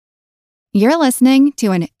You're listening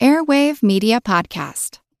to an Airwave Media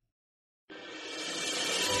Podcast.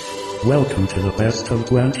 Welcome to the Best of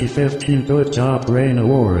 2015 Good Job Brain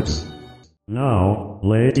Awards. Now,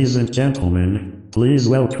 ladies and gentlemen, please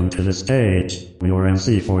welcome to the stage your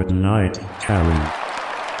MC for tonight, Karen.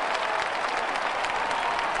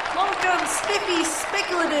 Welcome, spiffy,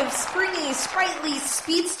 speculative, springy, sprightly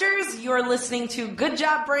speedsters. You're listening to Good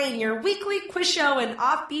Job Brain, your weekly quiz show and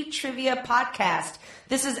offbeat trivia podcast.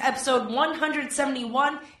 This is episode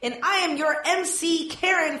 171, and I am your MC,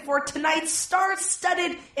 Karen, for tonight's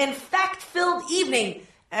star-studded and fact-filled evening,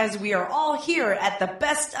 as we are all here at the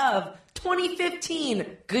Best of 2015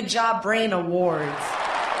 Good Job Brain Awards.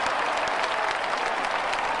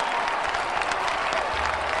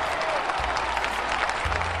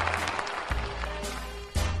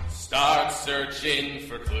 Start searching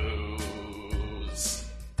for clues.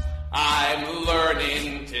 I'm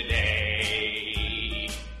learning today.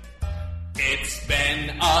 It's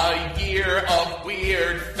been a year of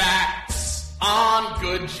weird facts on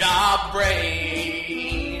Good Job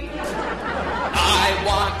Brain. I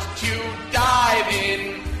want to dive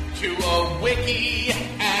in to a wiki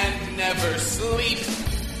and never sleep.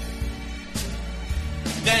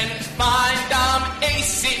 Then find I'm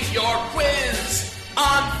acing your quiz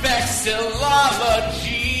on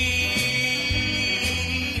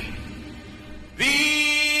vexillology.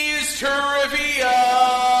 These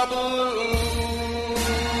trivia blues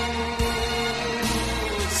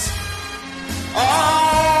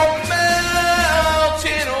are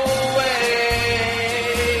melting away.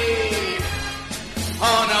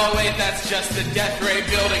 Oh no, wait, that's just the Death Ray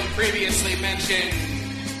building previously mentioned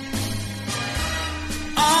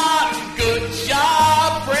on Good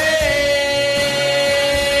Job Brain.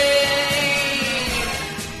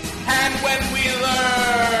 And when we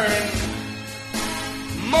learn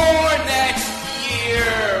more next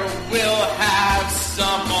year, we'll have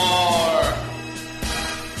some more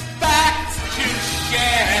facts to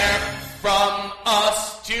share from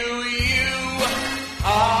us to you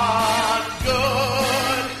on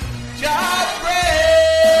Good Job Brain.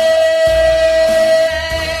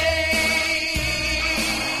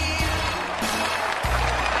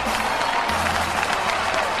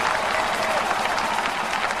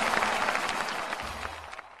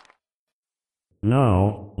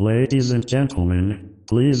 Now, ladies and gentlemen,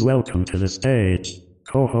 please welcome to the stage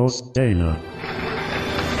co-host Dana.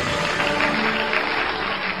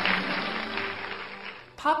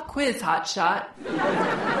 Pop quiz, hotshot.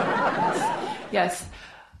 Yes.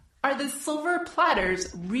 Are the silver platters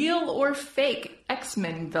real or fake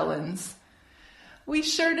X-Men villains? We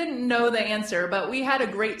sure didn't know the answer, but we had a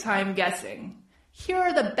great time guessing. Here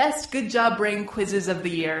are the best Good Job Brain quizzes of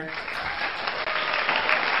the year.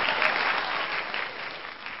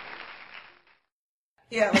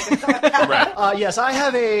 Yeah, like Yes, I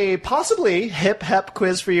have a possibly hip-hep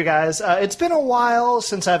quiz for you guys. It's been a while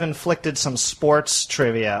since I've inflicted some sports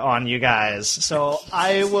trivia on you guys, so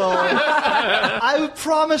I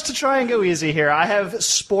promise to try and go easy here. I have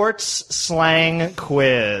sports slang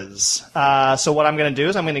quiz. So what I'm going to do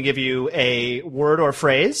is I'm going to give you a word or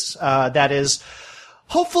phrase that is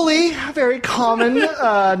hopefully very common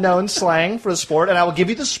known slang for the sport, and I will give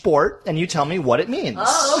you the sport, and you tell me what it means.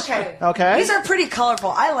 Oh, okay. Okay? These are pretty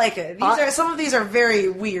colorful. I like it. Some of these are very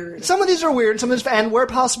weird. Some of these are weird, and where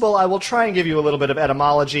possible, I will try and give you a little bit of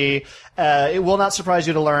etymology. It will not surprise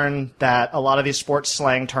you to learn that a lot of these sports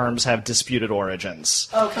slang terms have disputed origins.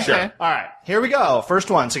 Okay. Sure. All right, here we go.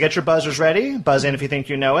 First one. So get your buzzers ready. Buzz in if you think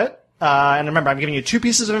you know it. And remember, I'm giving you two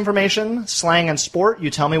pieces of information, slang and sport. You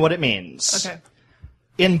tell me what it means. Okay.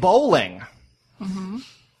 In bowling,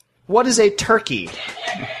 what is a turkey?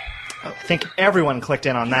 I think everyone clicked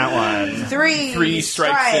in on that one. Three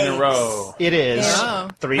strikes in a row. It is Yeah.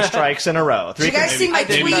 3 strikes in a row. Did you guys see my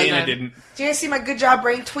Maybe tweet? Dana didn't. Did you guys see my Good Job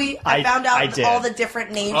Brain tweet? I found I out did. all the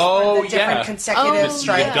different names Oh, for the different yeah. consecutive Oh,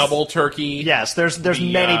 strikes. yes. Double turkey. Yes, there's The,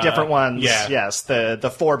 many different ones. yeah. Yes,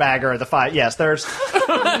 the four bagger, the five. Yes, there's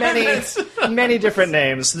many different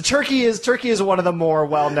names. The turkey is one of the more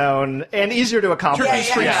well known and easier to accomplish. Turkey's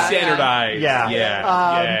pretty Yeah. standardized. Yeah.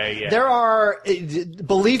 Yeah. There are,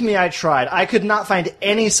 believe me, I tried. I could not find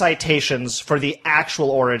any citations for the actual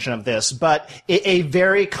origin of this, but a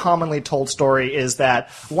very commonly told story is that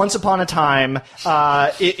once upon a time,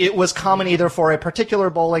 it was common either for a particular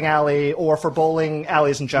bowling alley or for bowling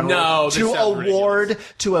alleys in general No, this to sounds award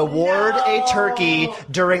a turkey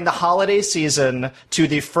during the holiday season to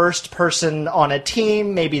the first person on a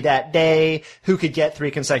team, maybe that day, who could get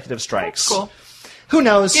 3 consecutive strikes. Cool. Who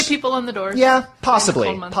knows? Get people in the doors. Yeah, possibly.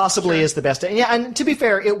 Cold months, Possibly sure. is the best. Yeah, and to be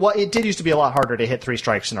fair, it did used to be a lot harder to hit 3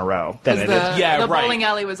 strikes in a row than it is. The right. bowling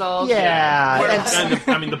alley was all... Yeah.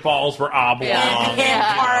 And the balls were oblong. Yeah.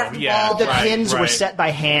 Hand-carved ball. The pins were set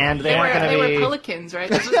by hand. They weren't going to be... They were pelicans, right?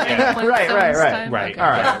 This was Right. All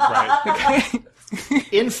right. Right.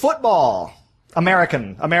 In football,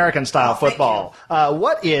 American style football,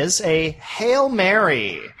 what is a Hail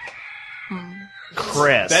Mary?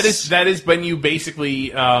 Chris. That is when you basically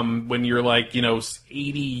when you're like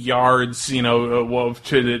 80 yards to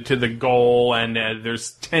the goal and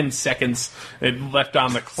there's 10 seconds left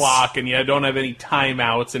on the clock and you don't have any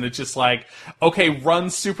timeouts and it's just like, okay, run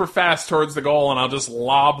super fast towards the goal and I'll just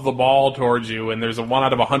lob the ball towards you and there's a 1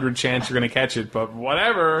 out of 100 chance you're going to catch it, but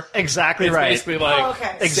whatever. Exactly it's right. Basically like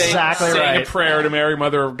saying a prayer to Mary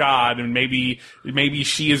Mother of God, and maybe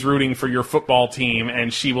she is rooting for your football team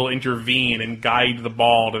and she will intervene and guide the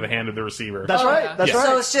ball to the hand of the receiver. That's right. That's right.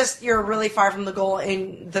 So it's just you're really far from the goal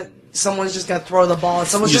and someone's just going to throw the ball and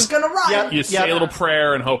someone's just going to run. Yep. You say a little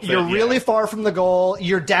prayer and hope You're really far from the goal.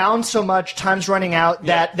 You're down so much, time's running out,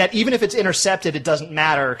 that even if it's intercepted, it doesn't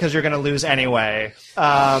matter because you're going to lose anyway.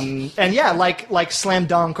 Like slam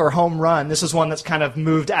dunk or home run, this is one that's kind of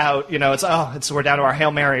moved out. We're down to our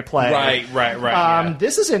Hail Mary play. Right.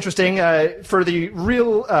 This is interesting. For the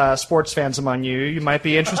real sports fans among you, you might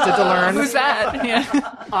be interested to learn. Who's that? Yeah.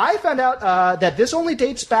 I found out that this only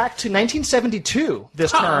dates back to 1972,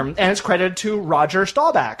 this term, and it's credited to Roger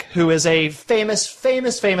Staubach, who is a famous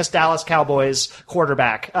Dallas Cowboys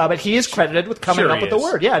quarterback. But he is credited with coming up with the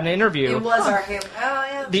word. Yeah, in an interview. It was our Hail. Oh,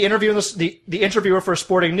 yeah. The interviewer for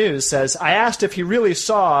Sporting News says, I asked if he really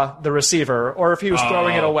saw the receiver or if he was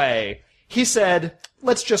throwing it away. He said,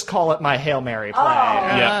 let's just call it my Hail Mary play.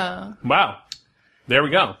 Yeah. Wow. There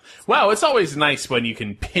we go. Wow, it's always nice when you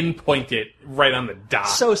can pinpoint it right on the dot.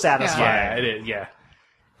 So satisfying. Yeah, it is, yeah.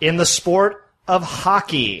 In the sport of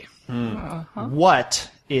hockey, what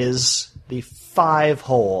is the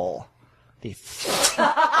 5-hole? The 5-hole.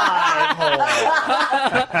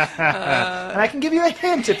 And I can give you a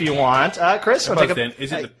hint if you want. Chris,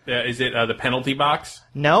 Is it the penalty box?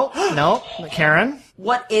 No. Karen?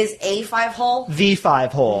 What is a 5-hole? The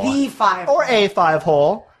 5-hole. The 5-hole. Or a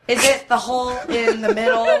 5-hole. Is it the hole in the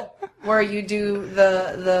middle where you do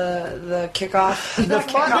the kickoff? The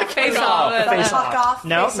Face-off.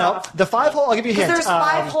 No. The 5-hole, I'll give you a hint.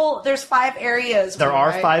 There's 5 areas. There are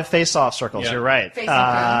right? 5 face-off circles. Yeah. You're right.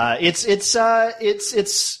 It's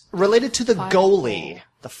related to the goalie.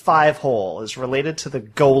 The 5-hole is related to the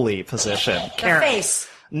goalie position. The face.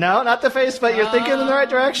 No, not the face, but you're thinking in the right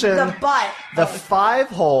direction. The butt. The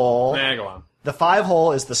 5-hole. Nah, go on. The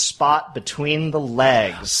 5-hole is the spot between the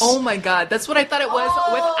legs. Oh my god, that's what I thought it was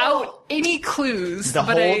without any clues.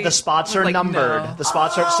 The spots are numbered. No. The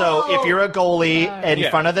spots are so if you're a goalie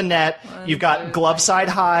in front of the net, you've got glove side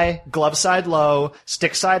high, glove side low,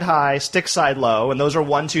 stick side high, stick side low, and those are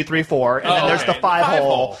 1, 2, 3, 4. And then there's the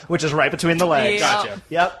 5-hole, which is right between the legs. Yeah. Gotcha.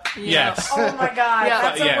 Yep. Yes. Oh my god, Yeah.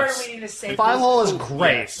 that's a Yes. word we need to say. 5-hole is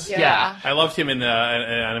great. Yes. Yeah. I loved him in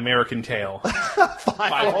An American Tale.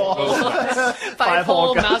 5-hole.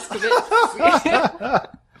 5-hole guys. Moskowitz.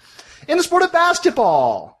 In the sport of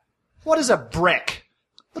basketball, what is a brick?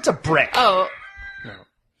 What's a brick? Oh.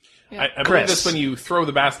 I believe Chris. that's when you throw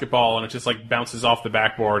the basketball and it just like bounces off the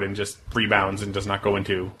backboard and just rebounds and does not go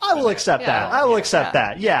into. I will accept that. I will accept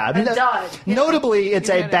that. Yeah. I mean, notably, it's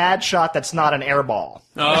a bad shot that's not an air ball.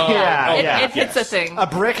 Oh, Yeah. It hits a thing. A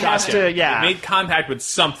brick has to, It made contact with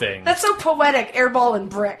something. That's so poetic. Airball and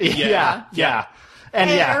brick. Yeah. And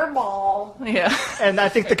Airball. Yeah. and I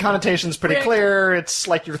think the connotation's pretty clear. It's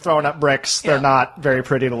like you're throwing up bricks. They're not very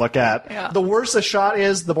pretty to look at. Yeah. The worse a shot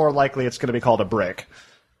is, the more likely it's going to be called a brick.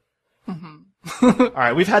 Mm-hmm. All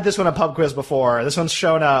right, we've had this one a pub quiz before. This one's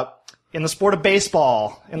shown up in the sport of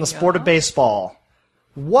baseball.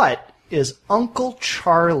 What is Uncle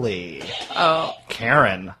Charlie? Oh.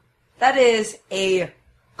 Karen. That is a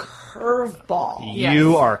curveball. Yes.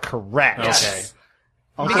 You are correct. Okay.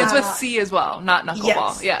 Begins with C as well, not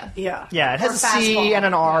knuckleball. Yes. Yeah. Yeah, it has Or a C fastball. and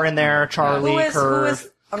an R in there. Charlie, Who is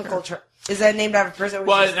curve. Uncle Charlie? Is that named after a person?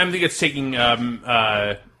 Well, I think it's taking.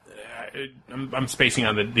 I'm spacing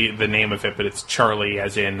on the name of it, but it's Charlie,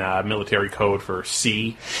 as in military code for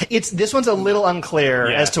C. This one's a little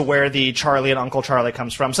unclear Yeah. as to where the Charlie and Uncle Charlie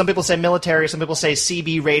comes from. Some people say military, some people say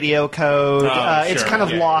CB radio code. It's sure. kind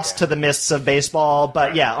of Yeah, lost to the mists of baseball,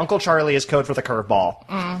 but yeah, Uncle Charlie is code for the curveball.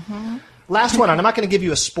 Mm-hmm. Last one, and I'm not going to give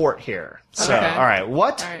you a sport here. So, Okay. all right,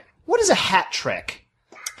 what All right. what is a hat trick?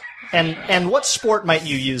 And what sport might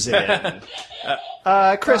you use it in?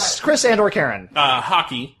 Chris and or Karen.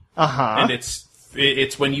 Hockey. Uh-huh. And it's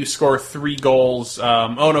it's when you score 3 goals. Oh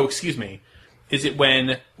no, excuse me. Is it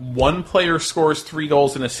when one player scores 3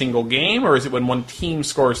 goals in a single game, or is it when one team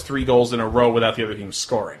scores 3 goals in a row without the other team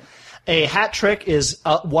scoring? A hat trick is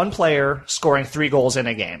one player scoring 3 goals in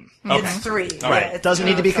a game. It's 3. Right. Yeah, It doesn't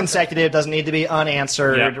need to be consecutive, doesn't need to be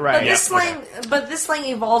unanswered. Yeah. Right. But this slang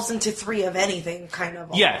evolves into 3 of anything, kind of.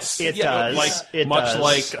 Yes, It yeah, does. Like It much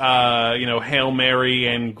does. like Hail Mary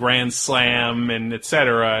and Grand Slam and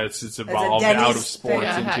etc. It's evolved Denny's out of sports thing.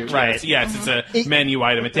 Yeah, into right. Yes, it's a menu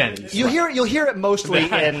item at Denny's. You'll hear it mostly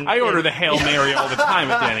in. I order the Hail Mary all the time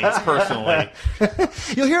at Denny's personally.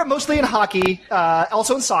 You'll hear it mostly in hockey,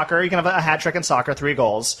 also in soccer. You can have a hat trick in soccer, 3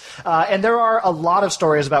 goals. And there are a lot of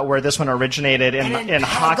stories about where this one originated And in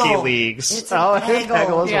hockey Peggle. leagues. It's in and in Peggle.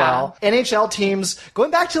 Peggle as Yeah. well. NHL teams,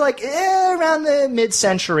 going back to around the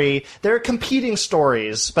mid-century, they're competing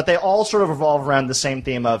stories, but they all sort of revolve around the same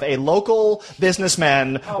theme of a local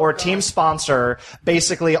businessman or team sponsor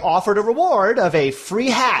basically offered a reward of a free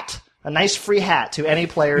hat. A nice free hat to any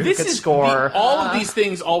player who could score. All of these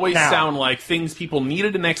things always Now. sound like things people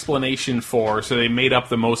needed an explanation for, so they made up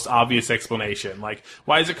the most obvious explanation. Like,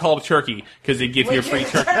 why is it called turkey? Because they give you a free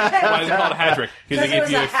turkey. Why is it called a hat trick? Because they Because give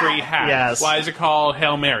it you was a a free hat. hat. Yes. Why is it called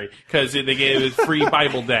Hail Mary? Because they gave it free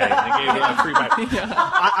Bible day. They gave you a free Bible.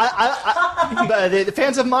 The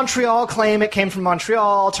fans of Montreal claim it came from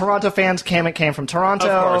Montreal. Toronto fans claim it came from Toronto.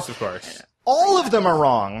 Of course. All of them are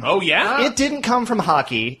wrong. Oh, yeah? It didn't come from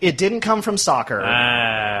hockey. It didn't come from soccer.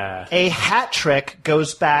 A hat trick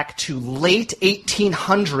goes back to late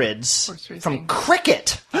 1800s from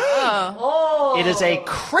cricket. It is a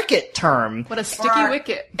cricket term. What a sticky our-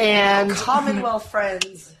 wicket. And Commonwealth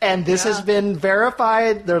friends. this has been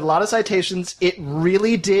verified. There are a lot of citations. It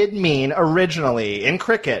really did mean originally in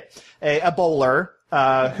cricket a bowler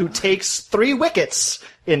who takes 3 wickets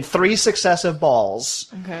in 3 successive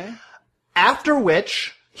balls. Okay. After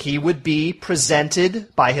which, he would be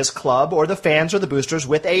presented by his club or the fans or the boosters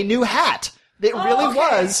with a new hat. It really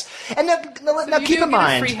was. And now you keep do in get a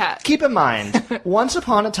mind, free hat. keep in mind, once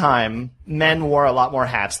upon a time, men wore a lot more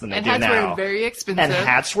hats than they And do hats now. were very expensive. And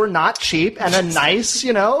hats were not cheap, and a nice,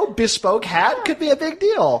 bespoke hat could be a big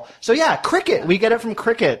deal. So yeah, cricket. We get it from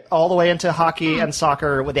cricket all the way into hockey and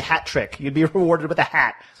soccer with a hat trick. You'd be rewarded with a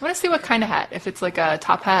hat. I want to see what kind of hat. If it's like a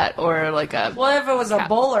top hat or like a... Well, if it was a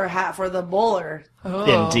bowler hat for the bowler.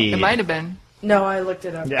 Oh, Indeed. It might have been. No, I looked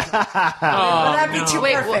it up. Yeah. But that'd be too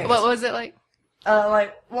Wait, perfect. what was it like? No,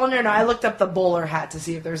 I looked up the bowler hat to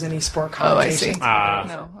see if there's any sport Oh, I see. connotations.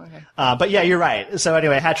 No, okay. But yeah, you're right. So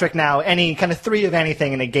anyway, hat trick now, any kind of 3 of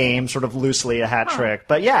anything in a game, sort of loosely a hat trick.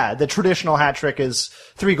 But yeah, the traditional hat trick is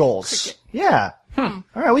 3 goals. Yeah. All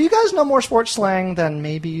right, well, you guys know more sports slang than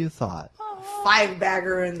maybe you thought.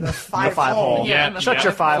 5-bagger in the 5 5 hole. Yeah, Shut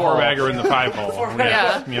your 5 hole. 4-bagger in the 5 hole.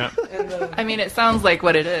 Yeah. Yeah. I mean, it sounds like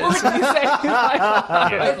what it is. When you say There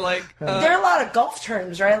are a lot of golf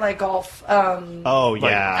terms, right? Like golf. Oh,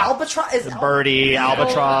 yeah. Albatross is Birdie,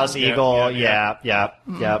 albatross, Yeah, eagle, yeah, yep.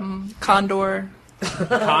 condor.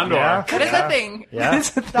 Condor. Yeah. What is that thing? Yeah.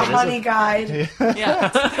 the honey guide. Yeah.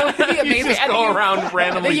 That would be amazing. You just And go you- around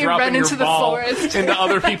randomly you dropping run your into the ball forest. into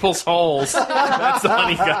other people's holes. That's the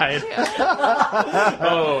honey guide.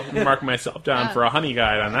 Oh, mark myself down for a honey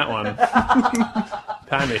guide on that one.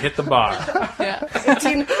 Time to hit the bar. Yeah.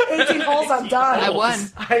 18 holes, I'm done. I won.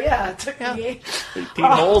 Yeah, it took me 18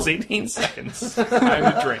 holes, 18 seconds.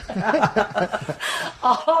 Time to drink.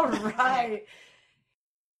 All right.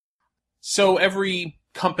 So every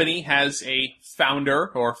company has a founder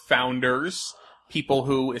or founders, people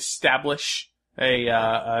who establish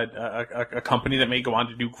a company that may go on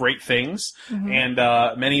to do great things. And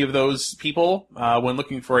many of those people, when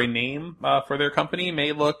looking for a name for their company,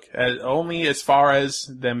 may look only as far as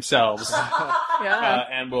themselves Yeah.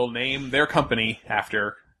 and will name their company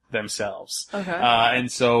after themselves. Okay.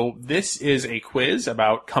 And so this is a quiz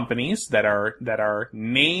about companies that are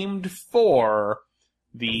named for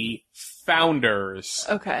the founders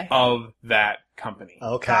Okay. of that company.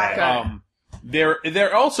 Okay. Okay. There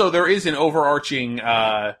is an overarching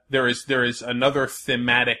there is another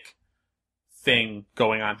thematic thing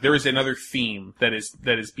going on. There is another theme that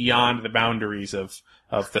is beyond the boundaries of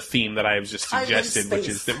the theme that I have just Time and suggested, which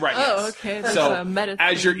is space. right. Oh, yes. okay. There's So a meta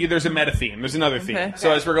as theme. there's a meta theme. There's another theme. Okay.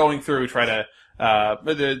 So as we're going through, try to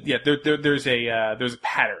there's a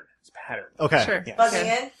pattern. It's a pattern. Okay. Sure. Buzzing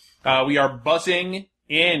Okay. in. We are buzzing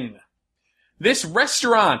in. This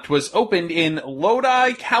restaurant was opened in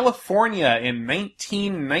Lodi, California in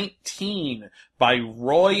 1919 by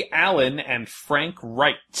Roy Allen and Frank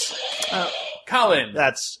Wright. Colin.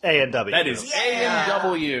 That's A and W. That is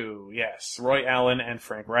A&W. Yes, Roy Allen and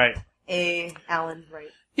Frank Wright. Alan, right.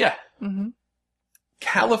 Yeah. Mm-hmm.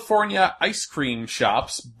 California ice cream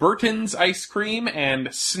shops Burton's Ice Cream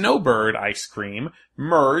and Snowbird Ice Cream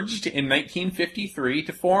merged in 1953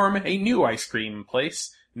 to form a new ice cream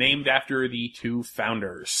place named after the two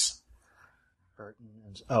founders.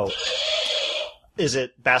 Oh. Is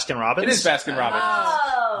it Baskin Robbins? It is Baskin Robbins.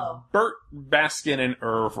 Oh. Burt Baskin and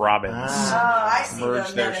Irv Robbins I see merged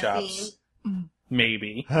them their in a shops. theme.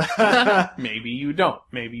 Maybe. Maybe you don't.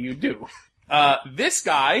 Maybe you do. This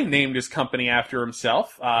guy named his company after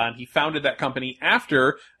himself. He founded that company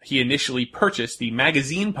after he initially purchased the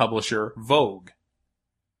magazine publisher Vogue.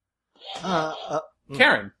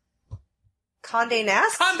 Karen. Condé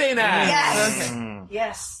Nast? Condé Nast! Yes.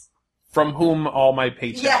 Yes. From whom all my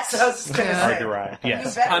paychecks Yes, I was going to are say. derived.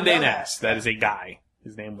 Yes, better Condé know Nast. That is a guy.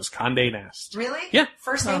 His name was Condé Nast. Really? Yeah.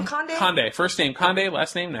 First name Condé? Condé. First name Condé,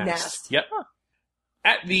 last name Nast. Nast. Yep.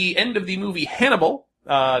 At the end of the movie Hannibal,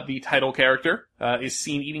 the title character is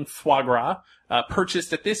seen eating foie gras,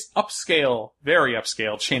 purchased at this upscale, very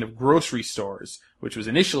upscale chain of grocery stores, which was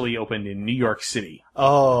initially opened in New York City.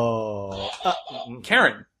 Oh.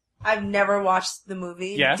 Karen. I've never watched the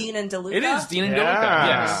movie. Yes. Dean and DeLuca? It is Dean and Yeah. DeLuca,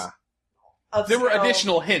 yes. There were Upscale.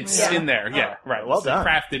 additional hints Yeah. in there. Yeah, right. Well It's done.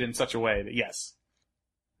 crafted in such a way that, yes.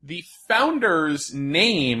 The founder's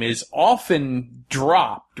name is often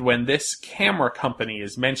dropped when this camera company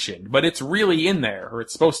is mentioned, but it's really in there, or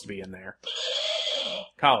it's supposed to be in there.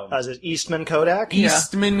 Colin. Is it Eastman Kodak?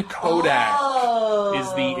 Eastman Kodak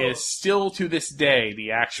Oh. is still to this day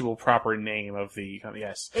the actual proper name of the,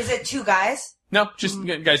 yes. Is it two guys? No, just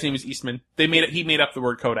the guy's name is Eastman. He made up the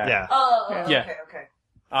word Kodak. Yeah. Oh, Yeah. okay.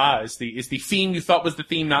 Is the theme you thought was the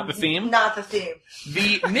theme not the theme? Not the theme.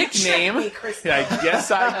 The nickname, Trick me, Kristen. I guess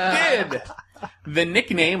I did. The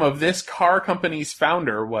nickname of this car company's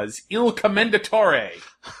founder was Il Commendatore.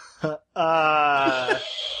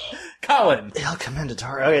 Colin. Il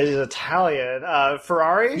Commendatore. Okay, he's Italian.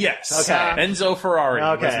 Ferrari? Yes. Okay. Enzo Ferrari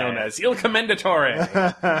was Okay. known as Il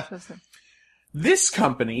Commendatore. This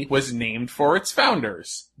company was named for its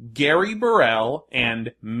founders, Gary Burrell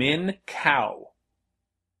and Min Kao.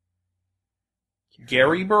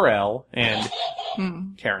 Gary Burrell and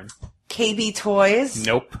Karen. KB Toys?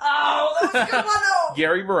 Nope. Oh, that was a good one, though.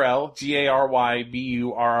 Gary Burrell,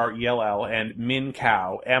 Garybburrell, and Min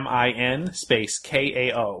Kao, MIN space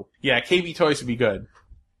KAO. Yeah, KB Toys would be good.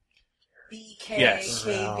 Yes.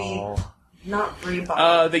 BKKB. Not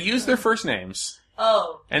Reebok. They used their first names,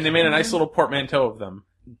 Oh. and they made a nice little portmanteau of them.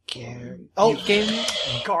 Oh,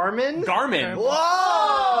 Garmin? Garmin.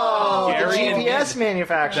 Whoa! Gary the and GPS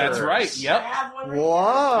manufacturer. That's right. I Yep. have one right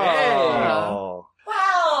Whoa.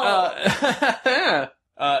 Wow.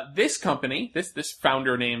 This company, this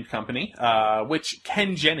founder-named company, which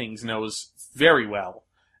Ken Jennings knows very well,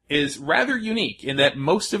 is rather unique in that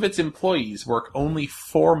most of its employees work only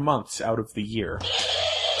 4 months out of the year.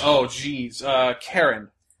 Oh, geez. Karen.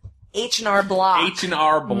 H&R Block.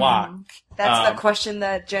 H&R Block That's the question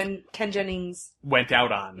that Ken Jennings... went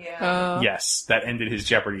out on. Yeah. Yes, that ended his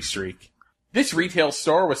Jeopardy streak. This retail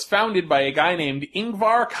store was founded by a guy named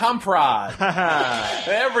Ingvar Kamprad.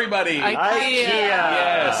 Everybody! IKEA.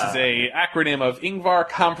 Yes, it's a acronym of Ingvar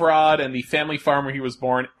Kamprad and the family farm where he was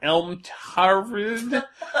born, Elmtarved,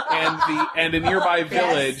 and a nearby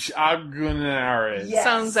village, Agunarid. Yes.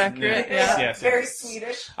 Sounds accurate. Yes. Yeah. Yes, Very yes.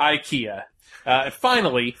 Swedish. IKEA.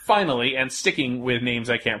 Finally, and sticking with names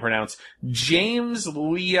I can't pronounce, James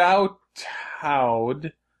Liautaud,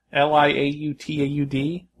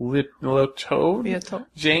 Liautaud, Liautaud?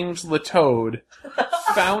 James Latoad,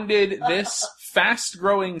 founded this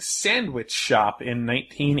fast-growing sandwich shop in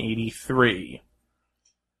 1983.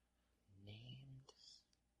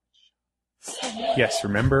 Yes,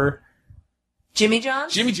 remember? Jimmy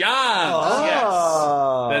John's? Jimmy John's!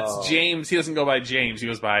 Oh. Yes. That's James. He doesn't go by James. He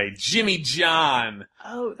goes by Jimmy John.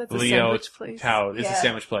 Oh, that's a Leo sandwich place. Toad. It's a Yeah.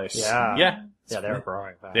 sandwich place. Yeah. Yeah. Yeah, they're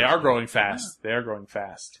growing fast. They are growing fast. They are growing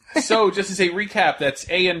fast. So, just as a recap, that's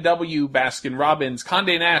A&W, Baskin Robbins,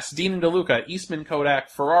 Condé Nast, Dean & DeLuca, Eastman Kodak,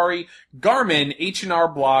 Ferrari, Garmin, H&R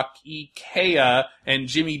Block, IKEA, and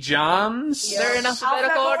Jimmy John's. They're in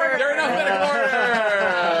alphabetical order. They're in alphabetical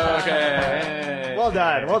order! Okay. Well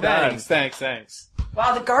done, well done. Thanks.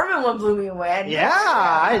 Wow, the Garmin one blew me away.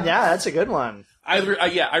 Yeah, that's a good one. I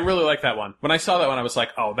really like that one. When I saw that one, I was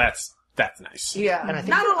like, oh, that's nice. Yeah. And I think-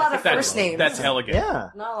 Not a lot of That's- first names. That's elegant. Yeah.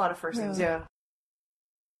 Not a lot of first names, yeah.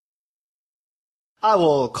 I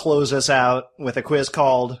will close us out with a quiz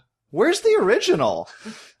called Where's the Original?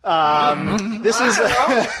 This is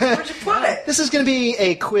Where'd you put it? this is going to be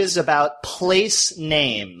a quiz about place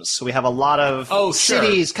names. So we have a lot of Oh, sure.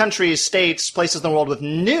 cities, countries, states, places in the world with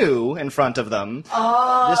 "new" in front of them.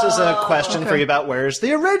 This is a question for you about where's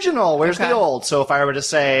the original, where's the old. So if I were to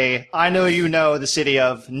say, I know you know the city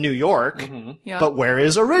of New York, Yeah. but where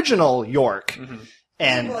is original York?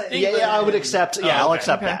 And England. yeah, I would accept. Yeah, I'll okay.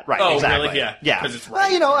 accept that. Right? Oh, exactly. really? Yeah. Yeah. 'Cause it's Well,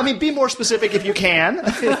 right. you know, I mean, be more specific if you can.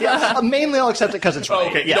 Mainly, I'll accept it because it's right. Oh,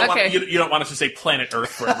 okay. You, Yeah. don't Okay. Want, you don't want us to say planet Earth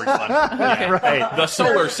for everyone. Yeah. Right. The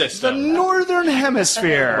solar The system. Northern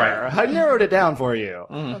Hemisphere. Right. I narrowed it down for you.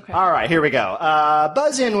 Okay. All right, here we go.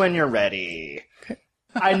 Buzz in when you're ready.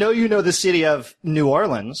 I know you know the city of New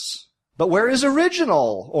Orleans, but where is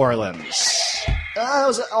original Orleans?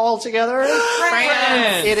 Was it all together?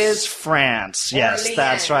 France. It is France. Yes, Orleans.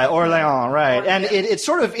 that's right. Orléans, right. And it's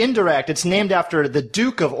sort of indirect. It's named after the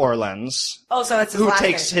Duke of Orleans, Oh, so it's his who last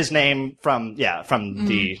takes name. his name from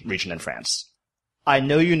the region in France. I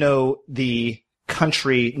know you know the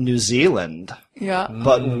country New Zealand, Yeah.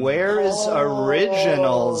 but where is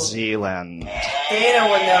original Zealand? Dana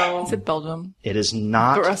would know. Is it Belgium? It is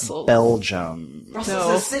not Brussels. Belgium. Brussels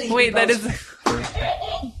No. is a city. Wait, that Belgium. is.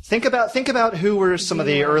 Think about who were some of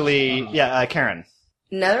the early Karen.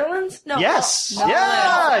 Netherlands? No. Yes. Oh,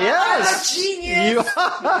 Yeah, I'm yes. a genius. You-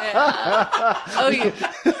 Oh,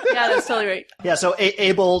 yeah, that's totally right. Yeah, so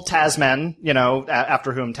Abel Tasman,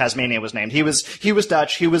 after whom Tasmania was named, he was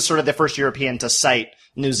Dutch. He was sort of the first European to cite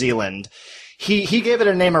New Zealand. He gave it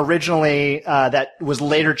a name originally that was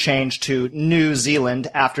later changed to New Zealand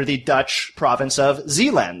after the Dutch province of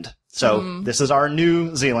Zeeland. So this is our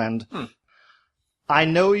New Zealand. I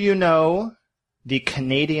know you know the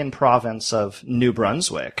Canadian province of New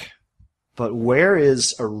Brunswick, but where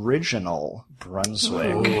is original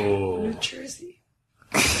Brunswick? New Jersey.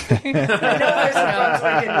 I know there's a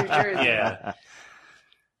Brunswick in New Jersey. Yeah.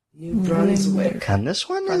 New Brunswick. And this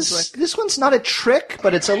one's not a trick,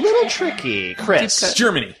 but it's a little tricky. Chris.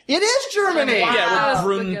 Germany. It is Germany! Yeah, Wow.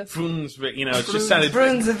 well, Brunswick. You know, it just sounded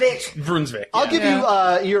Brunswick. Brunswick. I'll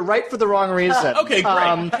yeah. give you, you're right for the wrong reason. Okay,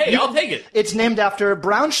 great. Hey, I'll take it. It's named after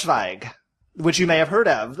Braunschweig, which you may have heard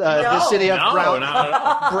of. The No. city of No,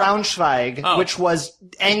 Braunschweig, Oh. which was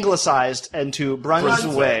anglicized into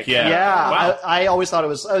Brunswick. Yeah. Wow. I always thought it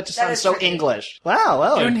just That sounds is so tricky. English. Wow,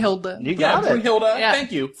 well. Brunhilde. You Yeah, got it. Brunhilde. Yeah.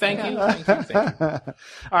 Thank you.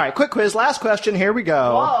 All right, quick quiz. Last question. Here we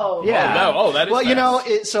go. Whoa. Yeah. Oh, no. Oh, that is Well,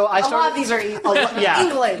 fast. so I A started. lot of these are yeah.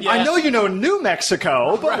 England. I know you know New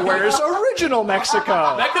Mexico, but where's original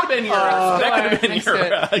Mexico? That could have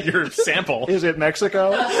been your sample. Is it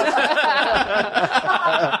Mexico?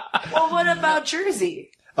 Well, what about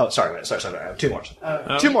Jersey? Oh, sorry. Two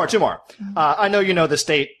more. Two more. I know you know the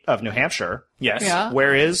state of New Hampshire. Yes. Yeah.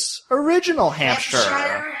 Where is original Hampshire?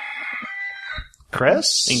 Hampshire?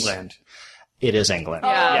 Chris? England. It is England.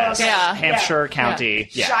 Yeah. Yes. Yeah. Hampshire County.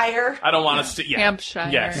 Yeah. Shire? I don't want us to. Yeah. Hampshire.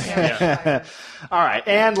 Yes. Yeah. Yeah. All right.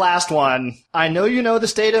 And last one. I know you know the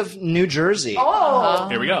state of New Jersey. Oh.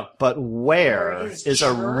 Here we go. But where is Jersey?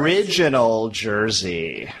 original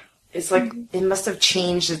Jersey? It's like, it must have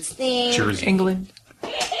changed its name. Jersey. England.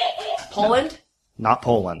 Poland? Not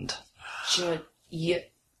Poland. Yeah.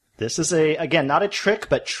 This is again, not a trick,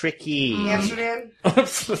 but tricky. Amsterdam?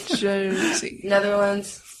 Jersey.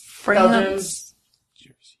 Netherlands? France.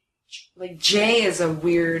 Like, J is a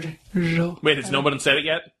weird... Wait, has no one said it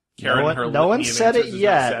yet? Karen, her No one litany of said it answers has not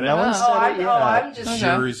yet. said No one said it yet. I'm just... Okay.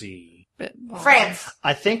 Jersey. France.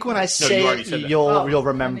 I think when I you say already it, said that. you'll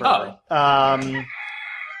remember.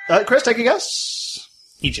 Chris, take a guess.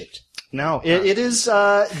 Egypt. No, it is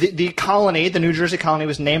the colony. The New Jersey colony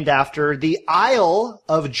was named after the Isle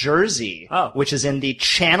of Jersey, which is in the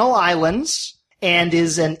Channel Islands and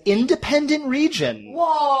is an independent region.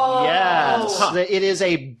 Whoa! Yes, it is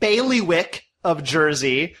a bailiwick of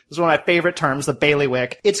Jersey. This is one of my favorite terms, the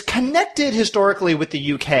bailiwick. It's connected historically with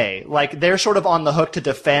the UK. Like, they're sort of on the hook to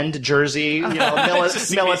defend Jersey,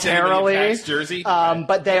 militarily. Attacks Jersey.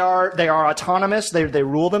 But they are autonomous. They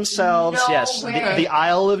rule themselves. No yes, way. the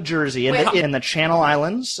Isle of Jersey in the Channel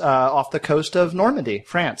Islands, off the coast of Normandy,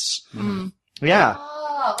 France. Yeah,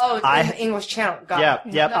 Oh, it's in the English Channel. Got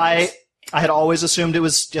it. yeah. Nice. I had always assumed it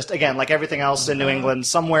was just, again, like everything else in New England,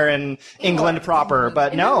 somewhere in England proper.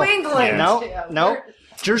 But In no, New England. no, Yeah, no. where-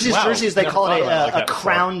 Jersey's Wow. they Never call thought it about it like a that before.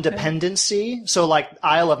 crown dependency. So like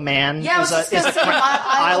Isle of Man Yeah, I was is just gonna say,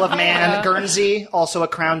 Isle of Man. Man. Guernsey, also a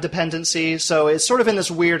crown dependency. So it's sort of in this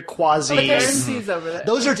weird quasi. But there's- Guernsey's over there.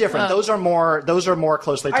 Those are different. Those are more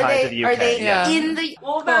closely Are tied to the UK. Are they Yeah. in the...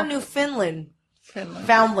 What about Newfoundland? Finland.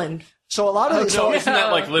 Foundland. So a lot of No, isn't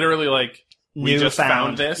that like literally like we just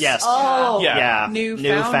found this? Yes. Oh. Yeah. Yeah. Newfoundland.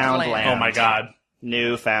 Newfoundland. Oh my god.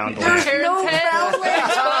 Newfoundland. There's no Terrence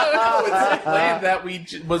Foundland. That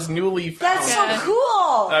was newly found. That's so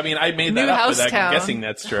cool. I mean, I made that New up, but Housetown. I'm guessing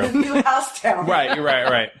that's true. New Housetown. Right, you're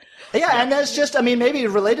right. Yeah, and that's just, I mean, maybe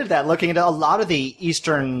related to that, looking into a lot of the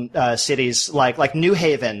eastern cities, like New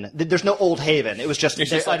Haven. There's no Old Haven. It was just, It's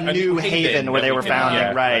just a like a New New Haven Haven where that they we were can- founding,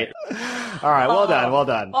 yeah, right. All right, well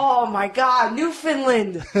done. Oh my God,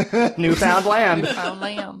 Newfoundland. Newfoundland.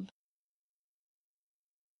 Foundland.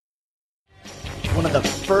 One of the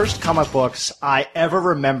first comic books I ever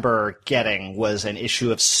remember getting was an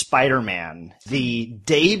issue of Spider-Man, the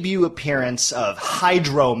debut appearance of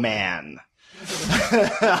Hydro Man.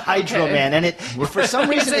 Hydro Man, and it for some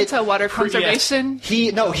He's reason into water conservation.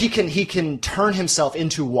 he can turn himself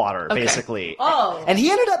into water basically. Oh. And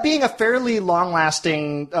he ended up being a fairly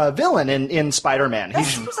long-lasting villain in Spider-Man. That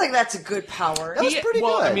seems like that's a good power. That was pretty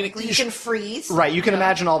good. I mean, You can freeze. right, you can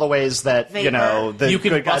imagine all the ways that Vapor. the you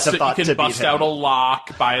can good guys bust, have thought you to can beat bust him. out a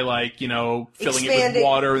lock by filling it Expanding. with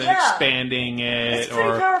water and then Yeah. expanding it. It's pretty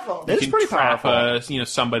or powerful. You It's can pretty trap powerful.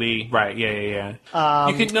 somebody. Right? Yeah.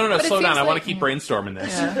 You can no. But it Slow down. seems I want like- to keep brainstorming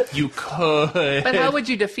this. Yeah. You could. But how would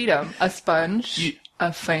you defeat him? A sponge?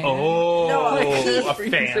 A fan? Oh, No, a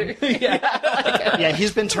fan. Yeah,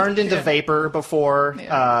 he's been turned into vapor before.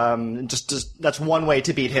 Yeah. Just that's one way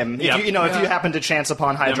to beat him. Yep. If you happen to chance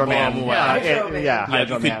upon Hydro blow Man. him away. Hydro Man.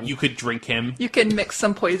 Hydro Man. You could drink him. You can mix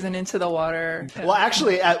some poison into the water. Well,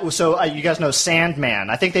 actually, you guys know Sandman.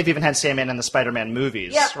 I think they've even had Sandman in the Spider-Man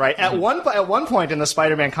movies, Yep. right? At one point in the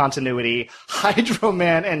Spider-Man continuity, Hydro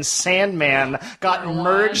Man and Sandman got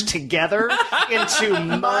merged together into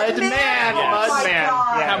Mud Man. Oh Mud my Man.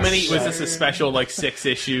 God. Yes. How many was this? A special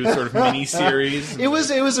 6-issue sort of mini series? It was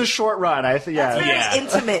a short run. Very Yeah.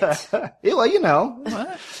 intimate. Yeah, well,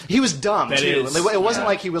 he was dumb That too. is- It wasn't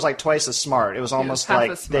like he was like twice as smart. It was almost half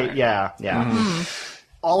like as smart. yeah.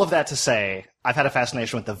 All of that to say, I've had a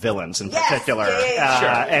fascination with the villains in Yes, particular. yeah. Sure.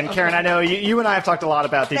 And Karen, I know you and I have talked a lot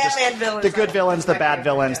about Batman villains, the good I villains, the think, bad right?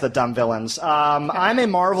 villains, the dumb villains. I'm a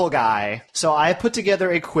Marvel guy, so I put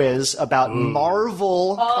together a quiz about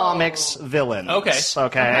Marvel Comics villains.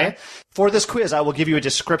 Okay. For this quiz, I will give you a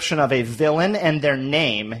description of a villain and their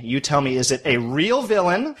name. You tell me, is it a real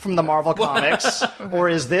villain from the Marvel Comics, or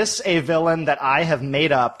is this a villain that I have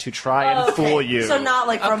made up to try and fool you? So not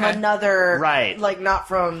like from another, Right. like not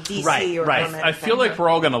from DC Right, or right. from I feel like we're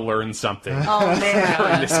all going to learn something Oh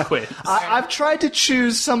man. in this quiz. I've tried to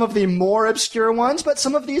choose some of the more obscure ones, but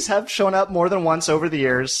some of these have shown up more than once over the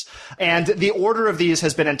years. And the order of these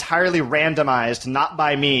has been entirely randomized, not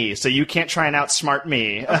by me, so you can't try and outsmart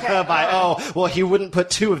me by, he wouldn't put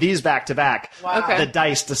two of these back to back. Wow. Okay. The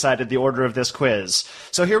dice decided the order of this quiz.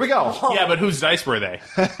 So here we go. Yeah, but whose dice were they?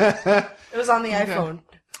 It was on the iPhone.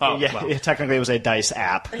 Oh, Yeah, well. technically it was a dice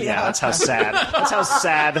app. Yeah, Yeah. that's how sad. That's how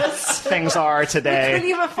sad things are Couldn't today.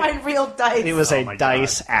 even find real dice. It was a my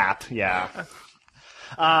dice app. Yeah.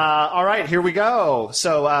 All right, here we go.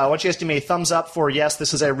 So, why don't you guys do me a thumbs up for yes,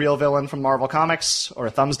 this is a real villain from Marvel Comics, or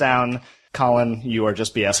a thumbs down, Colin, you are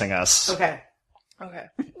just BSing us. Okay. Okay.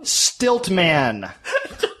 Stiltman.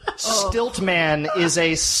 Stiltman is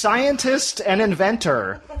a scientist and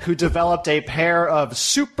inventor who developed a pair of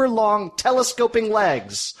super long telescoping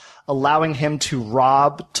legs, allowing him to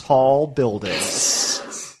rob tall buildings.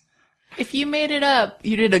 If you made it up,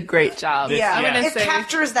 you did a great job. Yeah. I'm gonna It say.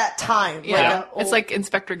 captures that time. Yeah, Like it's like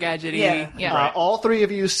Inspector Gadget-y. Yeah. Yeah. All three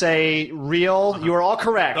of you say real. You are all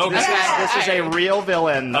correct. Okay. This is a real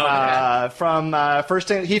villain. From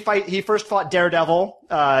he first fought Daredevil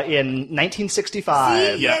in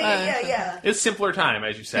 1965. See? Yeah. It's simpler time,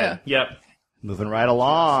 as you said. Yep. Moving right Dumb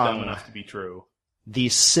along. enough to be true. The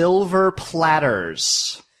Silver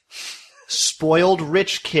Platters. Spoiled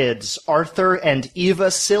rich kids Arthur and Eva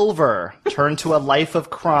Silver turn to a life of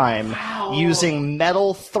crime using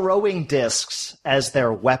metal throwing discs as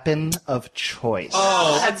their weapon of choice.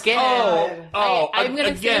 Again. I'm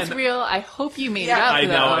going to say again. it's real. I hope you made Yeah. it up, I know.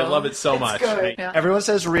 though. I love it so much. good. Yeah. Everyone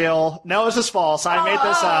says real. No, this is false. I made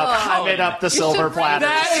this up. I made up the Silver should write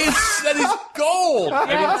Platters. That is gold. I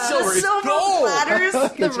mean, silver The is silver gold. platters.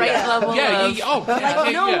 The right level Yeah. of...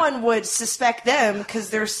 Like no one would suspect them because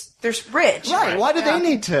they're rich. Right. Why do they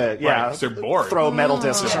need to Right, 'cause they're bored. throw metal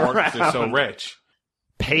discs They're bored 'cause around? they're so rich.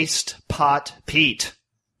 Paste Pot Pete.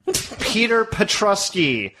 Peter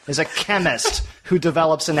Petrusky is a chemist who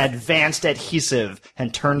develops an advanced adhesive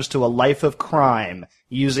and turns to a life of crime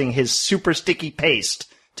using his super sticky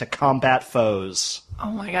paste to combat foes.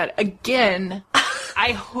 Oh my god. Again,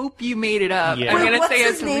 I hope you made it up. Yeah. I'm gonna What's say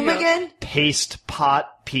his it's name real. again? Paste Pot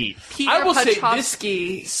Pete. Peter I will say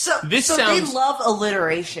Petrovsky. So This they sounds- love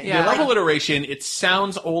alliteration. Yeah. I love alliteration. It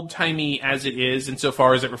sounds old-timey as it is,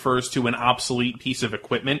 insofar as it refers to an obsolete piece of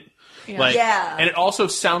equipment. Yeah. Like, Yeah. And it also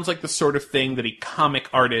sounds like the sort of thing that a comic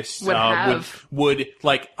artist Would have. would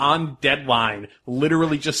like on deadline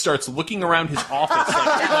literally just starts looking around his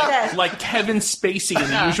office like Kevin Spacey in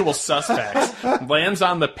The Usual Suspects, lands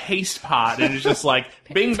on the paste pot and is just like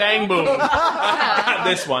bing bang boom. I got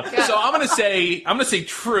this one. So I'm gonna say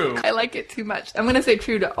true. I like it too much. I'm gonna say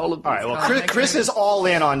true to all of these. All right, well, Chris is all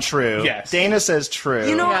in on true. Yes. Dana says true.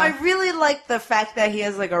 You know, Yeah. I really like the fact that he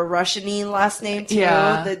has like a Russian-y last name too.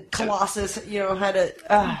 Yeah. The Colossus, had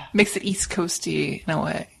a. makes it East Coasty in a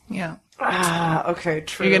way. Yeah. Okay,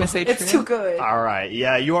 true. You're gonna say it's true? too good. All right,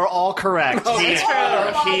 yeah, you are all correct.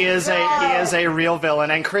 He is a real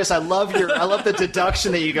villain. And Chris, I love the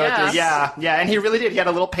deduction that you go Yes. through. Yeah, and he really did. He had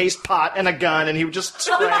a little paste pot and a gun, and he would just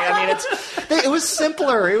spray. I mean, it was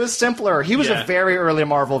simpler. It was simpler. He was Yeah. a very early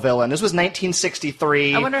Marvel villain. This was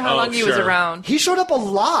 1963. I wonder how long he was sure. around. He showed up a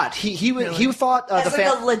lot. He fought As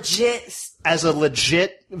like a legit. as a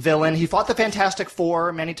legit villain. He fought the Fantastic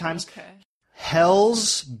Four many times. Okay.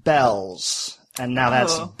 Hell's Bells. And now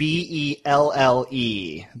that's Oh. Belles.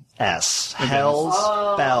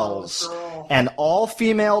 Hell's Bells. An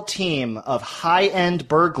all-female team of high-end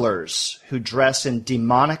burglars who dress in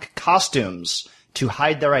demonic costumes to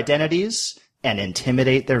hide their identities and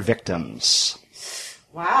intimidate their victims.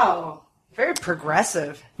 Wow. Very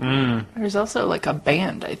progressive. There's also like a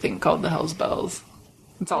band I think called the Hell's Bells.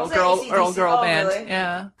 It's all Was it girl AC/DC? girl Oh, band. really?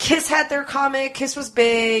 Yeah. Kiss had their comic. Kiss was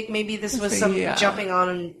big. Maybe this was some Yeah. jumping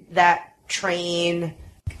on that train.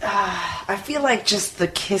 I feel like just the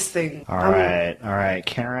Kiss thing. All right.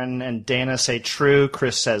 Karen and Dana say true.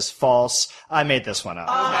 Chris says false. I made this one up.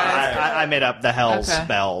 I made up the Hell's Okay.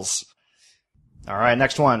 Bells. All right,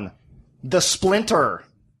 next one. The Splinter.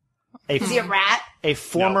 Is he a rat? A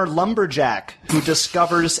former lumberjack who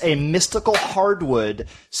discovers a mystical hardwood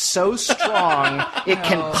so strong it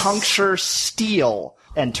can puncture steel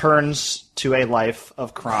and turns to a life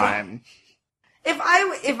of crime. If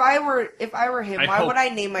I were him, I why hope- would I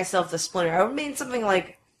name myself the Splinter? I would name something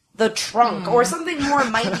like the Trunk or something more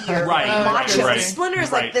mightier, Right, like macho. right, The Splinter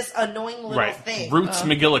is right. like this annoying little thing. Roots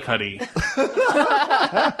McGillicuddy.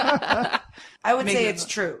 I would say Maybe it's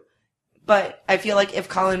true, but I feel like if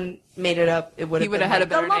Colin made it up, it would He have would been have had like a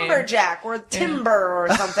better the name. lumberjack or timber or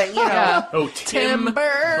something. You know. Yeah. Oh, Tim.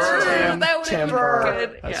 That would have Timber. been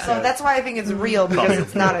good. Yeah. So that's why I think it's real because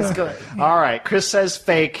it's not as good. All right, Chris says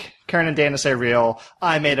fake. Karen and Dana say real.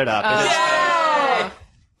 I made it up. It is Yeah.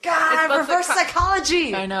 God, both reverse the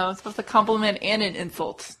psychology. I know. It's both a compliment and an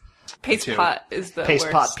insult. Paste too. pot is the Paste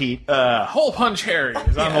worst. Pot Pete. Hole Punch Harry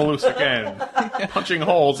is on the loose again. Punching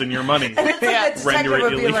holes in your money. It's like a detective Render it would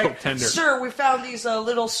be illegal like, tender. "Sir, we found these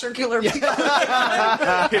little circular people."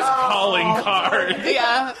 His calling card.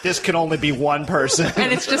 Yeah. This can only be one person.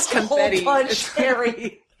 And it's just Hole confetti. punch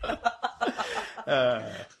Harry.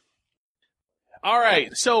 All right,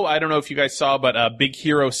 so I don't know if you guys saw, but Big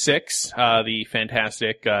Hero 6, the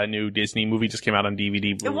fantastic new Disney movie, just came out on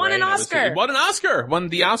DVD. Blu-ray. won an Oscar. It won an Oscar. Won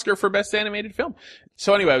the Oscar for Best Animated Film.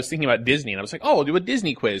 So anyway, I was thinking about Disney, and I was like, oh, I'll do a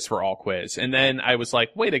Disney quiz for All Quiz. And then I was like,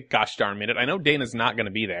 wait a gosh darn minute. I know Dana's not going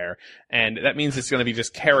to be there, and that means it's going to be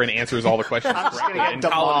just Karen answers all the questions correctly, get and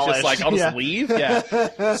Colin's just like, I'll just demolished. leave?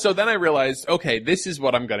 Yeah. So then I realized, okay, this is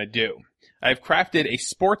what I'm going to do. I've crafted a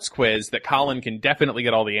sports quiz that Colin can definitely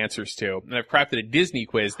get all the answers to. And I've crafted a Disney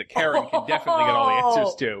quiz that Karen can definitely get all the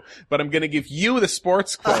answers to. But I'm going to give you the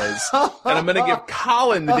sports quiz, and I'm going to give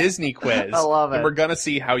Colin the Disney quiz. I love it. And we're going to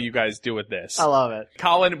see how you guys do with this. I love it.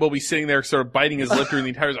 Colin will be sitting there sort of biting his lip during the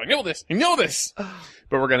entire time. I know this.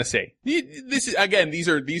 But we're going to see. This is, again, these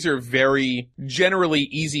are very generally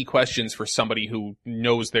easy questions for somebody who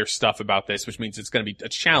knows their stuff about this, which means it's going to be a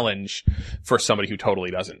challenge for somebody who totally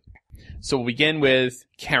doesn't. So we'll begin with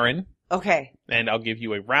Karen, Okay. and I'll give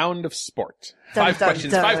you a round of sport. Dun, Five dun,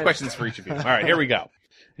 questions, dun. 5 questions for each of you. All right, here we go.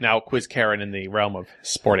 Now quiz Karen in the realm of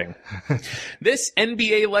sporting. This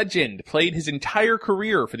NBA legend played his entire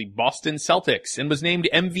career for the Boston Celtics and was named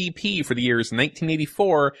MVP for the years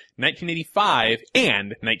 1984, 1985, and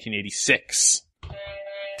 1986.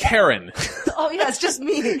 Karen. Oh yeah, it's just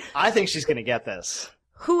me. I think she's going to get this.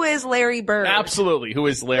 Who is Larry Bird? Absolutely. Who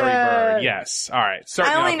is Larry Bird? Yes. All right.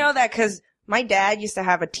 I only know that because my dad used to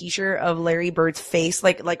have a T-shirt of Larry Bird's face,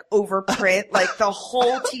 like overprint, like the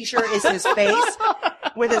whole T-shirt is his face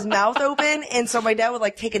with his mouth open. And so my dad would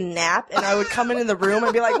like take a nap, and I would come into the room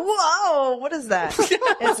and be like, "Whoa, what is that?"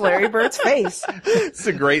 It's Larry Bird's face. It's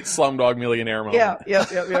a great Slumdog Millionaire moment. Yeah.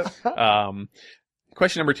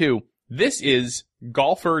 Question number 2. This is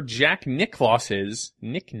golfer Jack Nicklaus's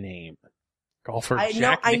nickname. Golfer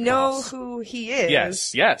Jack I know Nicklaus. who he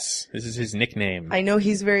is. Yes. This is his nickname. I know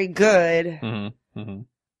he's very good. Mm-hmm.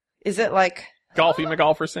 Is it like Golfy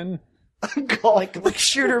McGolferson? like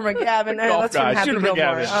Shooter McGavin? Golf That's from guy, Happy Shooter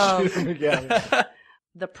Gilmore. McGavin.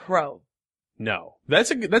 The Pro. No.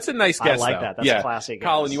 That's a nice guess, I like though. that. That's a classy guess.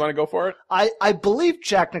 Colin, you want to go for it? I believe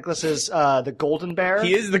Jack Nicklaus is the Golden Bear.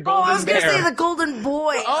 He is the Golden I was Bear. gonna say the Golden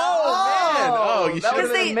Boy. Oh, man. Oh, you that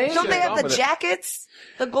should Because don't they have the jackets?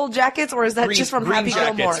 The gold jackets, or is that just from green Happy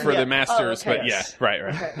jackets Gilmore? for the Masters, Oh, okay. but yeah,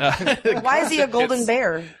 right. Why is he a golden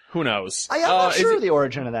bear? Who knows? I'm not is sure it- of the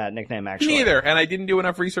origin of that nickname, actually. Neither, and I didn't do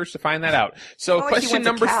enough research to find that out. So Not like he question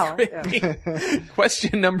went number to 3.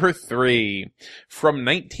 Question number 3. From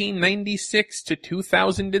 1996 to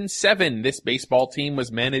 2007, this baseball team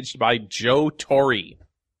was managed by Joe Torre.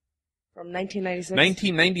 From 1996.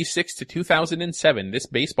 1996 to 2007, this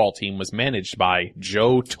baseball team was managed by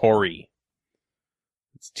Joe Torre.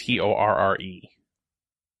 It's Torre,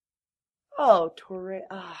 Oh, Torre.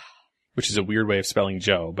 which is a weird way of spelling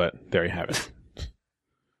Joe, but there you have it.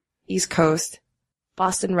 East Coast.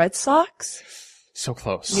 Boston Red Sox? So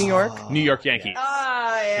close. New York? New York Yankees.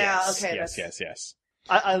 Ah, yeah. Yes, Okay. yes.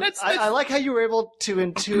 I like how you were able to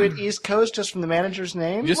intuit East Coast just from the manager's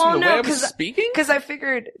name. Just Well, from the no, way I was 'cause- speaking? Because I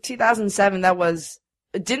figured 2007, that was...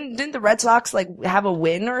 Didn't the Red Sox, like, have a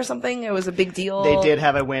win or something? It was a big deal. They did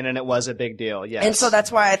have a win, and it was a big deal, yes. And so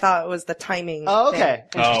that's why I thought it was the timing. Oh, okay.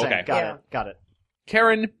 thing. Interesting. okay. Got Yeah. it. Got it.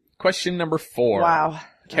 Karen, question number 4. Wow.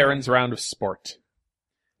 Karen's round of sport.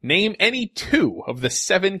 Name any 2 of the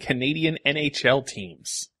 7 Canadian NHL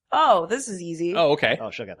teams. Oh, this is easy. Oh, okay.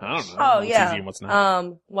 Oh, she'll get that. I don't know. Oh, what's yeah. easy and what's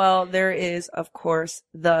not. Well, there is, of course,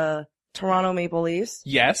 the Toronto Maple Leafs.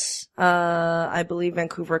 Yes. I believe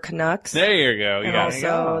Vancouver Canucks. There you go. You and got you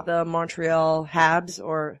also go. the Montreal Habs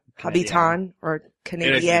or Canadian. Habitant or it.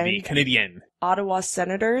 Canadian. Canadian. Ottawa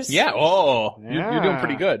Senators. Yeah. Oh, You're doing Yeah.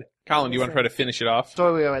 pretty good. Colin, do you want to try to finish it off?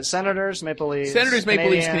 So we went Senators, Maple Leafs. Senators, Maple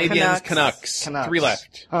Leafs, Canadians, Canucks. Canucks. 3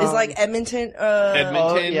 left. Is like Edmonton. Edmonton.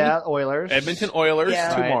 Oh, yeah, Oilers. Edmonton Oilers,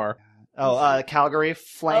 Yeah. 2 Right. more. Calgary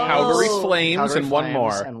Flames. Calgary Oh. Flames Calgary and one Flames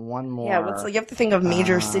more. And one more. Yeah, you have to think of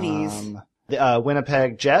major cities. The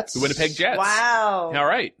Winnipeg Jets. The Winnipeg Jets. Wow. All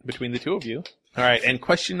right, between the 2 of you. All right, and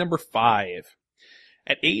question number 5.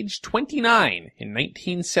 At age 29 in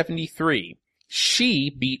 1973, she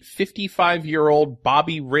beat 55-year-old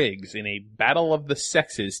Bobby Riggs in a Battle of the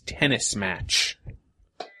Sexes tennis match.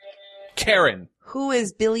 Karen. Who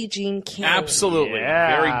is Billie Jean King? Absolutely.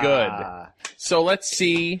 Yeah. Very good. So let's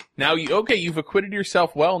see. Now, you've acquitted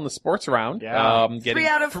yourself well in the sports round. Yeah. Getting 3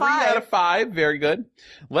 out of 3 5. out of 5. Very good.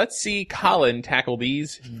 Let's see Colin tackle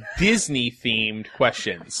these Disney-themed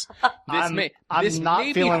questions. I'm this not may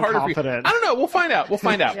be feeling harder for you. confident. I don't know. We'll find out. We'll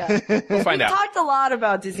find out. Yeah. We'll find We out. talked a lot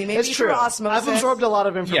about Disney. Maybe It's through true. osmosis. I've absorbed a lot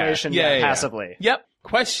of information Yeah. passively. Yep.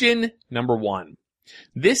 Question number 1.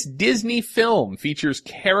 This Disney film features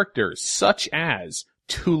characters such as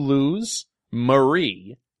Toulouse,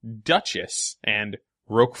 Marie, Duchess, and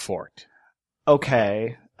Roquefort.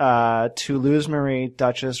 Okay. Toulouse, Marie,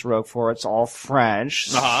 Duchess, Roquefort, it's all French.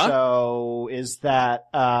 Uh-huh. So is that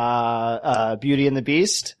Beauty and the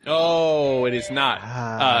Beast? Oh, it is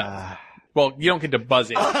not. Well, you don't get to buzz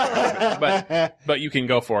in, but you can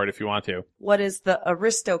go for it if you want to. What is the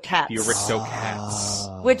Aristocats? The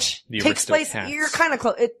Aristocats. Which The takes place. Aristocats. You're kind of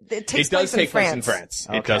close. It takes It does place take in France. place in France.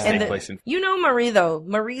 It Okay. does And take the- place in. You know Marie though.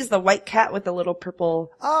 Marie's the white cat with the little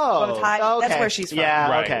purple bow tie. okay. That's where she's from. Yeah,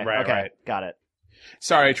 Right, okay, right, okay. right. Got it.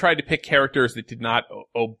 Sorry, I tried to pick characters that did not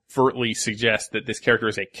overtly suggest that this character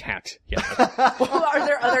is a cat. Yeah. Are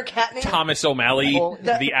there other cat names? Thomas O'Malley,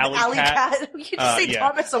 the alley cat. You just say yeah.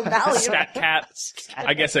 Thomas O'Malley. Scat Cat.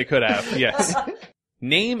 I guess I could have, yes.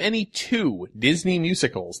 Name any 2 Disney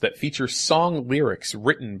musicals that feature song lyrics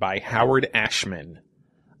written by Howard Ashman.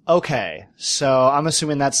 Okay, so I'm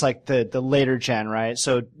assuming that's like the later gen, right?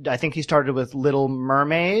 So I think he started with Little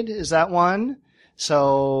Mermaid. Is that one?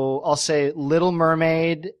 So I'll say Little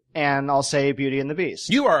Mermaid, and I'll say Beauty and the Beast.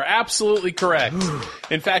 You are absolutely correct.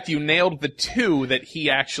 In fact, you nailed the 2 that he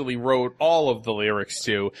actually wrote all of the lyrics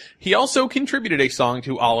to. He also contributed a song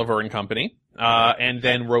to Oliver and Company, and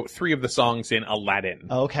then wrote 3 of the songs in Aladdin.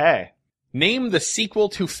 Okay. Name the sequel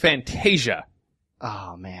to Fantasia.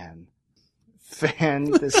 Oh man,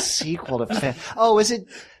 the sequel to Oh, is it?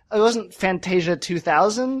 It wasn't Fantasia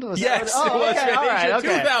 2000? Was Yes, that it was okay, all Fantasia right,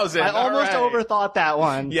 okay. 2000. I almost All right. overthought that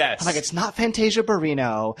one. Yes. I'm like, it's not Fantasia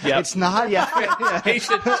Barrino. Yep. It's not, yeah.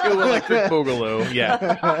 Fantasia 2 Electric Boogaloo.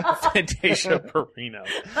 Yeah. Fantasia Perino.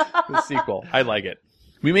 The sequel. I like it.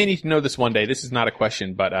 We may need to know this one day. This is not a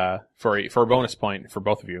question, but for a bonus point for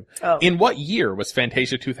both of you. Oh. In what year was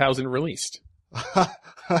Fantasia 2000 released?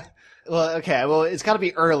 Well, okay. Well, it's got to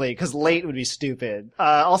be early because late would be stupid.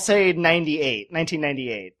 I'll say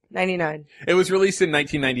 1998. 99. It was released in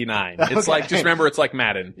 1999. It's like, just remember, it's like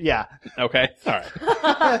Madden. Yeah. Okay? All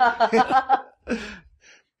right.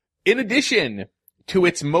 In addition to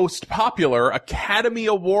its most popular Academy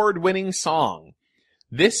Award-winning song,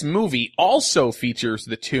 this movie also features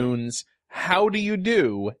the tunes How Do You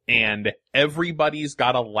Do and Everybody's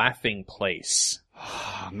Got a Laughing Place.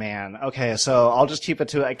 Oh, man. Okay, so I'll just keep it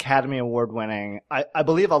to Academy Award winning. I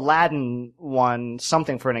believe Aladdin won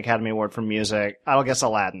something for an Academy Award for music. I'll guess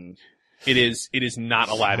Aladdin. It is not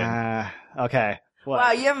Aladdin. Okay. What?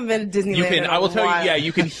 Wow, you haven't been to Disneyland. You can, in a I will tell while. you, yeah,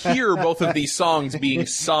 you can hear both of these songs being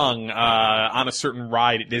sung, on a certain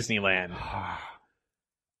ride at Disneyland.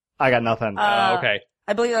 I got nothing. Okay.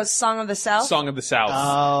 I believe that was Song of the South. Song of the South.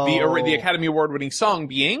 Oh. The Academy Award winning song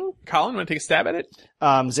being, Colin, want to take a stab at it?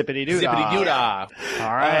 Zippity doo Zippity Doo Dah.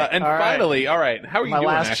 All right. And all right. finally, all right, how are you My doing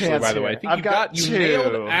last actually, chance by the way? I here. think you two.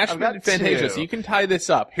 nailed I've Ashman got and Fantasia, two. so you can tie this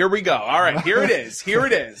up. Here we go. All right, here it is. Here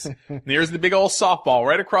it is. And here's the big old softball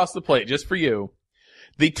right across the plate, just for you.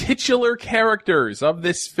 The titular characters of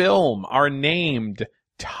this film are named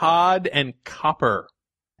Todd and Copper.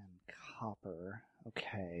 Copper.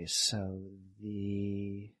 Okay, so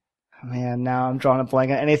man, now I'm drawing a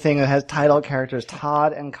blank on anything that has title characters.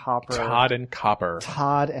 Todd and Copper. Todd and Copper.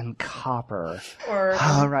 Todd and Copper. Or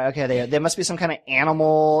Oh, right. Okay. They must be some kind of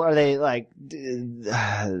animal. Are they like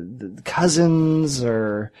cousins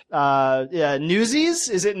or Newsies?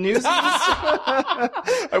 Is it Newsies?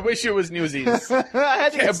 I wish it was Newsies. I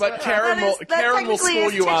had to Yeah, guess but that. Karen will technically school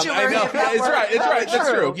is you on. I titular know. if that It's were- right. It's that right. were That's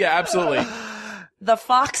true. true. Yeah, absolutely. The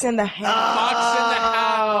Fox and the Hound. Fox and the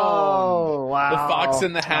Hound. Oh, wow. The Fox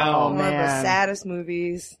and the Hound. Oh, One of the man. saddest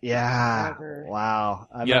movies. Yeah. Ever. Wow.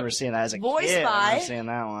 I Yep. remember seeing that as a Voiced kid. I by- remember seeing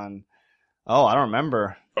that one. Oh, I don't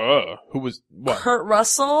remember. Who was what? Kurt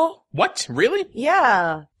Russell. What? Really?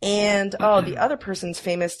 Yeah. And, the other person's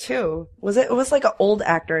famous too. It was like an old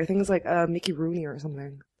actor. I think it was like, Mickey Rooney or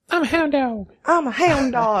something. I'm a hound dog. I'm a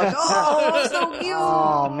hound dog. Oh, so cute.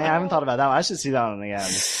 Oh, man. I haven't thought about that one. I should see that one again.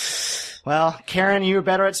 Well, Karen, you're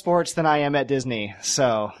better at sports than I am at Disney.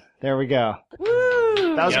 So, there we go. Woo.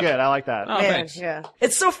 That was Yep. good. I like that. Oh, Man, thanks. yeah.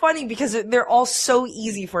 It's so funny because they're all so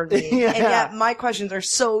easy for me. Yeah. And yet my questions are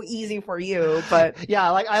so easy for you, but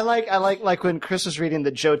Yeah, I like when Chris was reading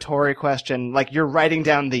the Joe Torre question, like you're writing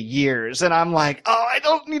down the years, and I'm like, oh, I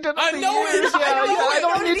don't need to know I the know it. years. I Yeah, know yeah, it. I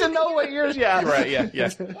don't need to know what years. Yeah, You're right. Yeah.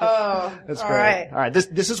 Yes. oh, That's all great. right. All right,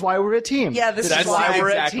 this is why we're a team. Yeah, this That's is why we're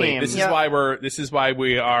a exactly. team. This is Yep. why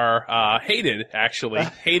we are hated. Actually,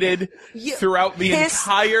 hated Yeah. throughout the Piss.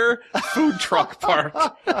 entire food truck park.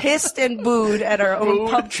 Pissed and booed at our own Booed.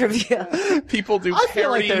 pub trivia. People do. I feel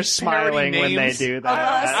like parody- they're smiling parody when they names. do us.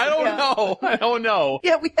 that. I don't Yeah. know. I don't know.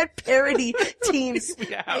 Yeah, we had parody teams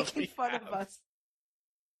Yeah, making fun of us.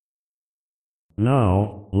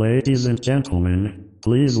 Now, ladies and gentlemen,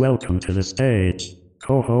 please welcome to the stage,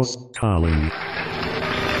 co-host Colin.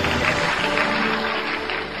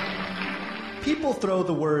 People throw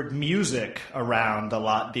the word music around a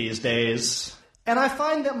lot these days, and I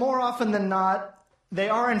find that more often than not, they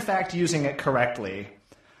are in fact using it correctly.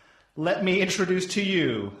 Let me introduce to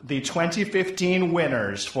you the 2015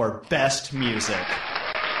 winners for Best Music.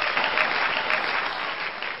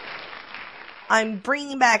 I'm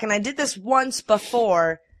bringing back, and I did this once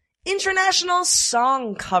before, international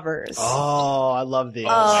song covers. Oh, I love these. Oh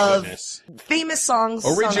my Of goodness! Famous songs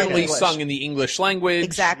sung in Originally English. sung in the English language.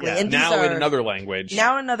 Exactly. Yeah. And these Now are in another language.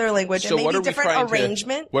 now another language, So and what maybe are we different trying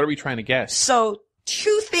arrangement. What are we trying to guess? So,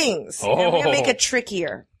 two things. And we're gonna Oh. make it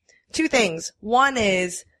trickier. Two things. One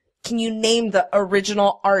is, can you name the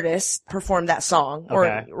original artist performed that song?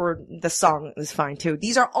 Okay. Or the song is fine too.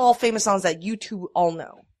 These are all famous songs that you two all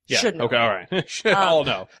know. Yeah. Should know. Okay. All right. Should all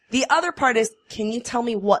know. The other part is, can you tell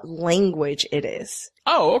me what language it is?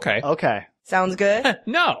 Oh. Okay. Okay. Sounds good?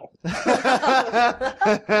 No.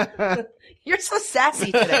 You're so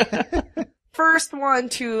sassy today. First one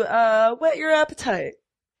to, whet your appetite.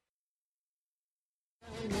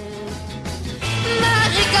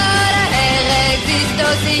 Magicola, elle existe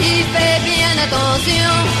aussi, fais bien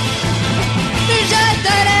attention. Je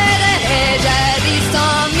te l'ai jadis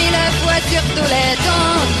 100 000 fois sur tous les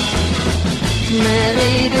tons.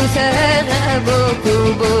 Marie douceur a beaucoup,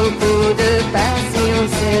 beaucoup de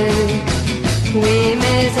patience. Oui,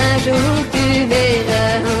 mais un jour tu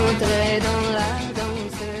verras entrer dans la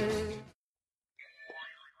danse.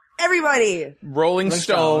 Everybody! Rolling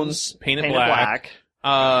Stones, Painted Black.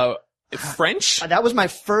 French? That was my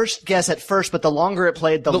first guess at first, but the longer it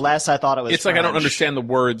played, the less I thought it was It's French. like I don't understand the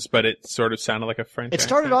words, but it sort of sounded like a French It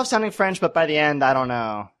started off sounding French, but by the end, I don't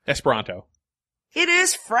know. Esperanto. It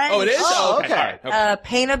is French. Oh, it is? Oh, okay. okay. All right. Okay.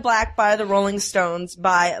 Painted Black by the Rolling Stones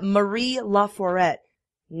by Marie Laforêt.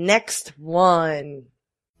 Next one.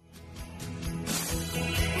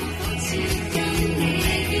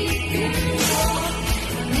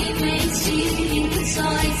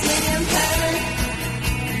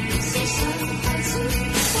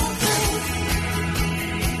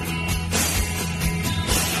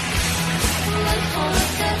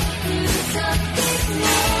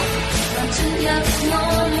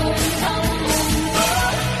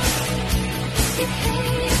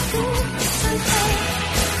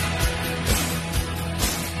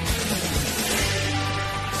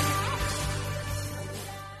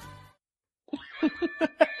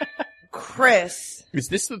 Chris, Was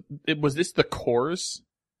this the Cores?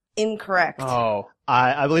 incorrect. Oh.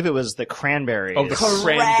 I believe it was the Cranberries. Oh, the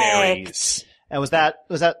Cranberries. And was that,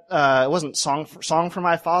 it wasn't Song for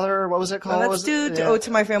My Father? What was it called? Let's Was do it? Ode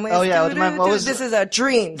to My Family. Oh, yeah, Do, Ode to My- do, what do. was- This is a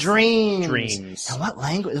Dream. Dreams. And what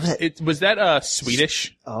language was it? Was that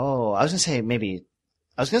Swedish? Oh, I was gonna say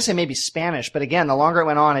maybe Spanish, but again, the longer it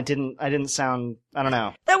went on, I didn't sound, I don't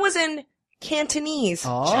know. That was in Cantonese.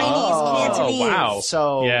 Oh. Chinese Cantonese. Oh, wow.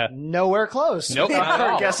 So, Yeah. nowhere close. Nope, not at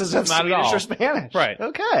Our all. guesses of Not at Swedish all. or Spanish. Right.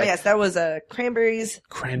 Okay. But yes, that was a Cranberries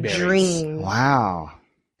Cranberries. Dream. Wow.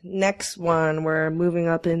 Next one, we're moving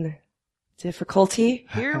up in difficulty.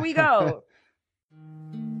 Here we go.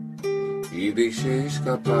 E deixei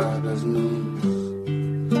escapar das mãos.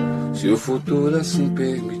 Se o futuro assim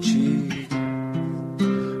permitir,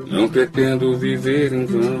 não pretendo viver em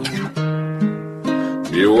vão.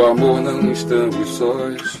 Meu amor, não estamos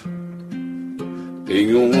sós. Tem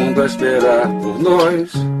mundo a esperar por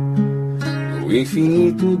nós. O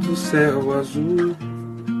infinito do céu azul.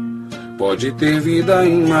 Pode ter vida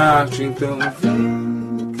em Marte, então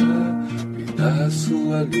vem cá, me dá a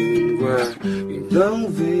sua língua. Então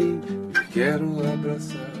vem, eu quero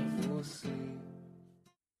abraçar você.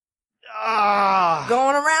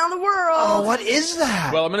 Going around the world. Oh, what is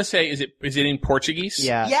that? Well, I'm gonna say, is it in Portuguese?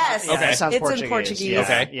 Yeah. Yes. Yeah, Okay. it sounds It's in Portuguese. Portuguese. Yeah.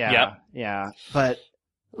 Okay. Yeah. Yep. Yeah. But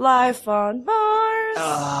Life on Mars.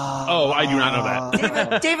 Oh, I do not know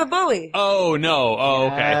that. David Bowie. Oh no. Oh,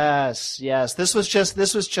 okay. Yes. This was just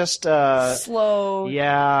Slow.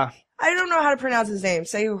 yeah. I don't know how to pronounce his name.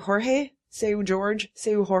 Seu Jorge? Seu George?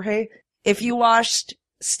 Seu Jorge? If you watched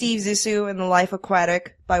Steve Zissou in The Life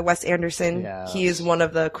Aquatic by Wes Anderson, Yes. he is one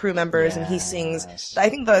of the crew members and he sings, Yes. I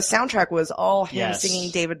think the soundtrack was all him Yes. singing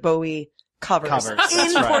David Bowie covers. That's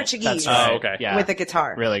in right. Portuguese That's right. Oh, okay. Yeah. with a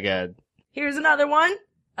guitar. Really good. Here's another one.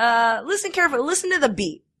 Listen carefully. Listen to the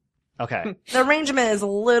beat. Okay. The arrangement is a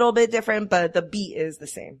little bit different, but the beat is the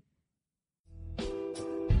same.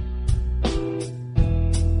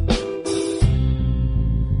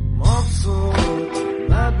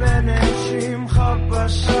 ما بنمشي مخبى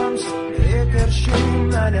الشمس يكرشم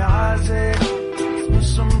لعازق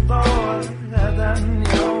مش مطول غدا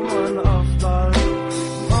يوم أفضل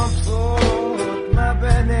مبسوط ما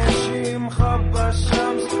بنمشي مخبى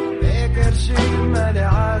الشمس يكرشم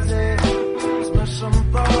لعازق مش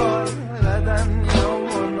مطول غدا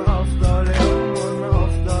يوم أفضل يوم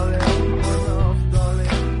أفضل يوم أفضل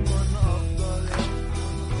يوم أفضل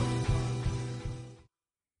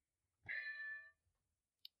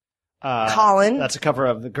Colin. That's a cover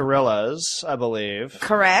of the Gorillaz, I believe.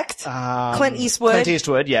 Correct. Clint Eastwood. Clint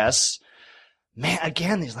Eastwood, yes. Man,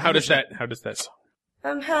 again, these How does languages- that song?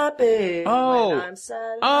 I'm happy Oh. when I'm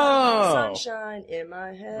sad. Oh. Sunshine in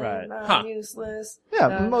my head. Right. I'm Huh. useless. Yeah,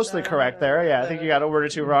 Da, mostly da, correct da, there. Yeah, I da, think you got a word or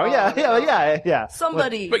two wrong. Yeah.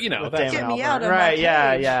 Somebody. But you know, With that's Damon Get me Albarn. out of my Right,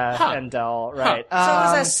 yeah, cage. yeah. Huh. And Dell, right. So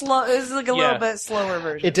it was a slow. It was like a little yeah. bit slower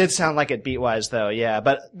version. It did sound like it beat-wise, though, yeah.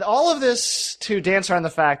 But all of this to dance around the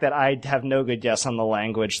fact that I have no good guess on the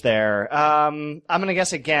language there. I'm gonna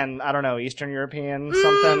guess again, I don't know, Eastern European,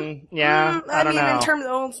 something? Yeah, I don't mean, know. in terms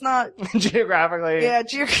of, it's not. Geographically. Yeah,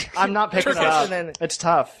 I'm not picking it up. It's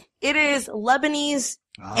tough. It is Lebanese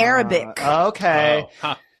Arabic. Okay. Oh,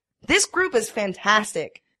 huh. This group is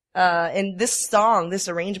fantastic. And this song, this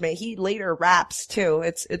arrangement, he later raps too.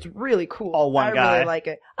 It's really cool. Oh, one I guy? really like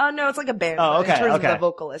it. Oh, no, it's like a band. Oh, In okay, terms okay. of the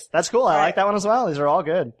vocalist. That's cool. I All like right. that one as well. These are all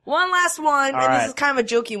good. One last one, All and right. this is kind of a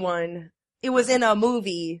jokey one. It was in a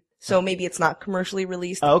movie, so maybe it's not commercially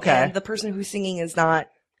released. Okay. And the person who's singing is not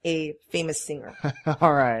a famous singer.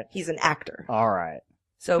 All right. He's an actor. All right.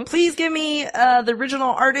 So please give me the original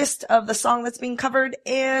artist of the song that's being covered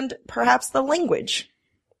and perhaps the language.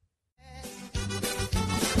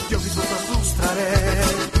 Yo mismo me lustraré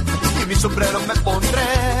y mi sombrero me pondré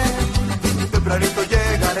tempranito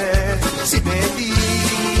llegaré. Si me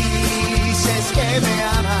dices que me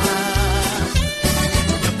amas,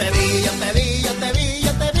 yo te vi, yo te vi, yo te vi,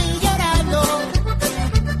 yo te vi llorando.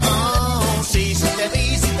 Oh, sí, sí te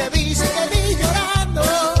vi, sí te vi, sí te vi llorando.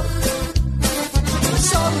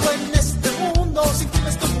 Solo en este mundo sin ti me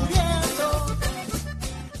estoy muriendo.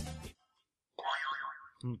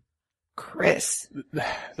 Chris.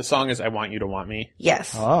 The song is "I Want You to Want Me."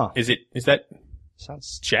 Yes. Oh, Is that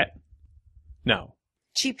sounds. Chet? No,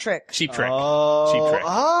 Cheap Trick. Cheap Trick. Oh, Cheap Trick.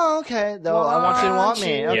 oh, okay. Though I want you to want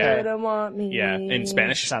me. Okay. Yeah. To want me. Yeah, in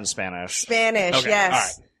Spanish. Sounds Spanish. Spanish, Okay,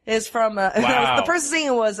 yes. all Is from, Wow. the person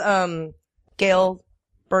singing was, Gail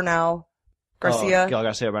Bernal Garcia. Oh, Gail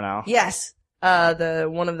Garcia Bernal. Yes.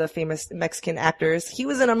 One of the famous Mexican actors. He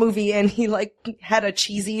was in a movie and he had a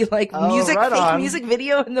cheesy Oh, right fake on. music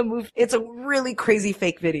video in the movie. It's a really crazy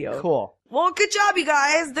fake video. Cool. Well, good job, you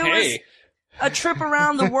guys. There was Hey, a trip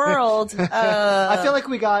around the world. I feel like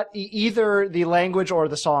we got either the language or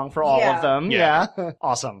the song for all Yeah. of them. Yeah. Yeah.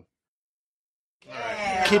 Awesome.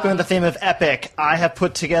 Keeping with the theme of epic, I have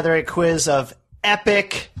put together a quiz of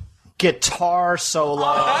epic guitar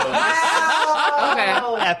solos. Okay.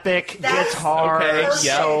 Epic guitar Okay, yep,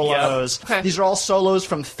 solos. yep. Okay. These are all solos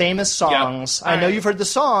from famous songs. I know Alright. you've heard the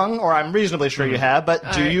song, or I'm reasonably sure you have, but do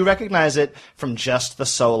Alright. you recognize it from just the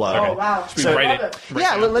solo? Oh, wow. we write it.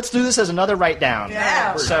 Yeah, let's do this as another write down.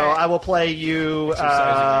 Yeah. So I will play you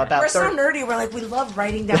about We're so 30. nerdy. We're like, we love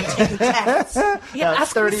writing down taking tests. Yeah,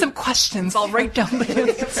 ask 30 me some questions. I'll write down the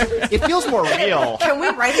answer. It feels more real. Can we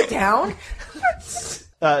write it down?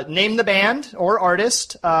 Name the band or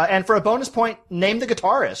artist, and for a bonus point, name the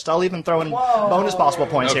guitarist. I'll even throw in bonus possible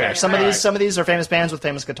points Okay. here. Some of these are famous bands with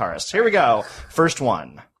famous guitarists. Here we go. First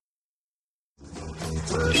one.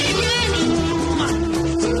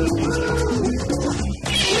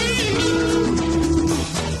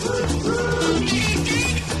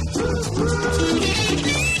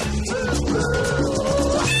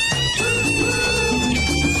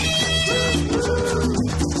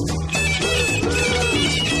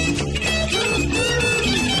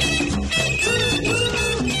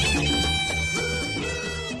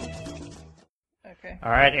 Okay.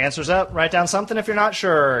 All right, answers up. Write down something if you're not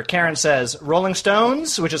sure. Karen says Rolling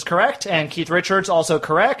Stones, which is correct, and Keith Richards also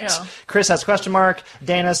correct. Yeah. Chris has question mark.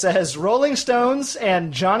 Dana says Rolling Stones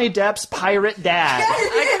and Johnny Depp's Pirate Dad.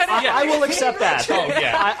 I will accept that. Oh,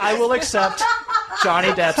 yeah. I will accept Johnny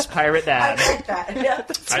Depp's Pirate Dad.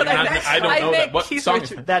 I don't know that. What Keith song is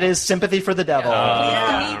Richards. it? That is Sympathy for the Devil.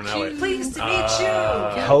 I don't know it. Pleased to meet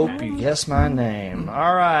you. Hope you guess my name.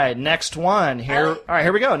 All right, next one. Here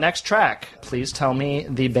we go. Next track. Please tell me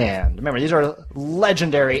the band. Remember, these are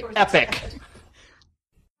legendary, epic.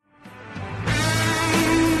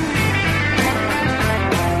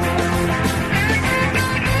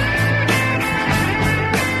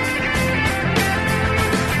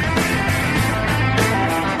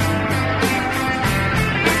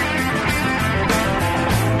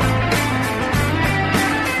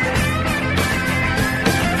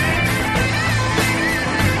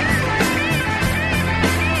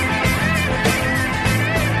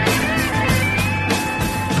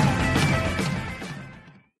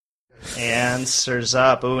 Answers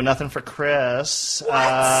up. Ooh, nothing for Chris.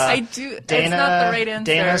 I do. Dana, It's not the right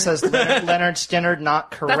answer. Dana says Leonard Skinner,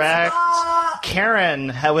 not correct.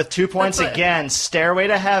 Karen with 2 points That's what- again. Stairway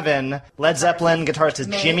to Heaven. Led Zeppelin guitarist is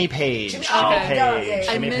Jimmy Page. Jimmy Page.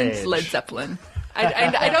 I Jimmy meant Page. Led Zeppelin.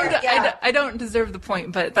 I don't deserve the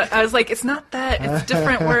point, but I was like, it's not that. It's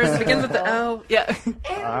different words. It begins with the O. Yeah.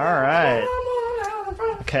 All right.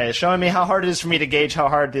 Okay, showing me how hard it is for me to gauge how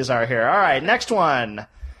hard these are here. All right, next one.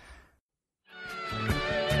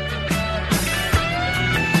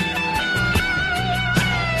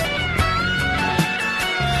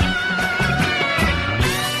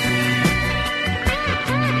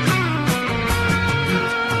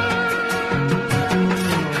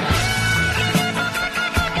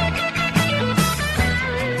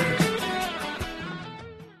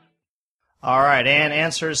 All right, and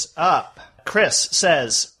answers up. Chris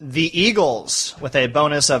says The Eagles with a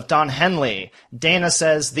bonus of Don Henley. Dana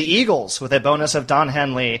says The Eagles with a bonus of Don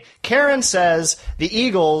Henley. Karen says The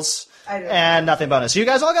Eagles and nothing bonus. You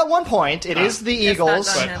guys all got 1 point. It is The Eagles,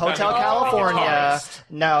 not Don Henley. Hotel California.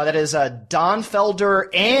 No, that is Don Felder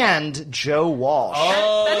and Joe Walsh.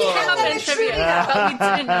 That came up in trivia, but we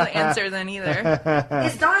didn't know the answer then either.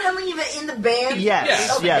 Is Don Henley even in the band?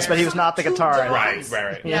 Yes, yes, but he was not the guitarist.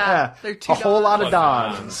 Right. Yeah, they're two a whole lot of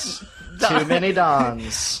Dons. Dons. Too many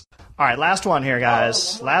Dons. All right, last one here,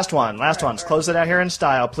 guys. Last one. Let's close it out here in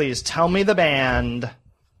style. Please tell me the band.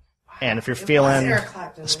 And if you're feeling Eric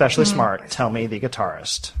Clapton. especially smart, tell me the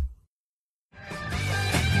guitarist.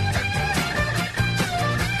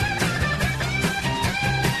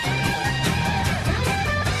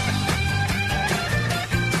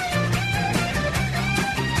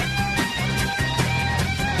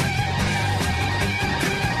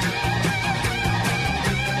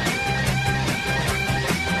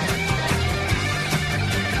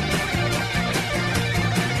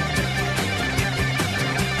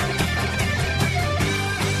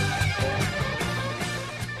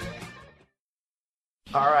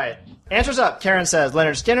 Answers up. Karen says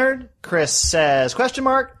Leonard Skinner. Chris says question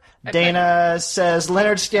mark. Dana says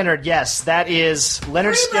Leonard Skinner. Yes, that is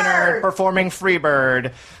Leonard Skinner performing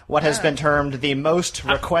Freebird, what has been termed the most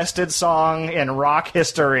requested song in rock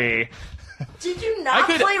history. Did you not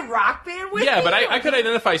play Rock Band with me? Yeah, but I could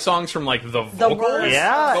identify songs from, like, the vocals. words.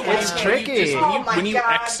 Yeah, But when it's you- tricky. When you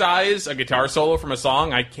excise a guitar solo from a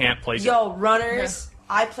song, I can't place it. Yo, runners,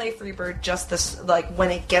 I play Freebird just this, like,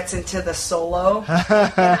 when it gets into the solo.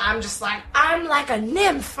 And I'm just like, I'm like a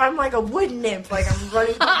nymph. I'm like a wood nymph. Like, I'm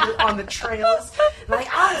running on the trails. Like,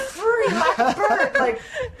 I'm free like a bird. Like,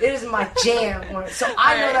 it is my jam. So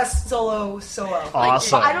I know that solo so well.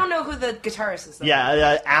 Awesome. But I don't know who the guitarist is, though.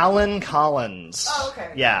 Yeah, Alan Collins. Oh,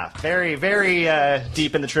 okay. Yeah, very, very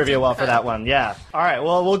deep in the trivia well for that one. Yeah. All right.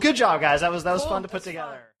 Well, good job, guys. That was fun to put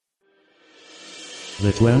together.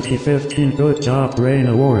 The 2015 Good Job Brain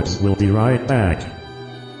Awards will be right back.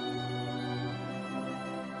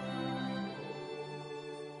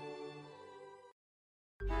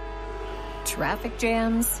 Traffic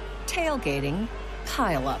jams, tailgating,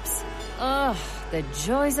 pile-ups. Ugh, the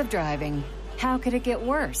joys of driving. How could it get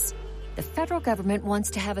worse? The federal government wants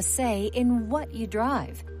to have a say in what you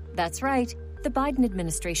drive. That's right. The Biden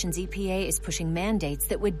administration's EPA is pushing mandates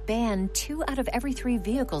that would ban 2 out of every 3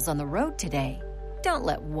 vehicles on the road today. Don't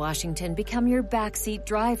let Washington become your backseat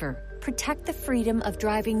driver. Protect the freedom of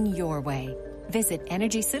driving your way. Visit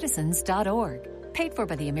EnergyCitizens.org. Paid for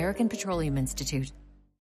by the American Petroleum Institute.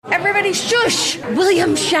 Everybody shush!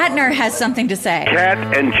 William Shatner has something to say.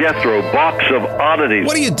 Cat and Jethro, box of oddities.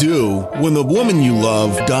 What do you do when the woman you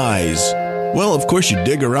love dies? Well, of course you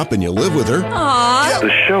dig her up and you live with her. Aww. The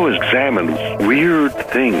show examines weird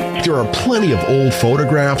things. There are plenty of old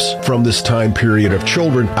photographs from this time period of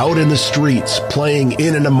children out in the streets playing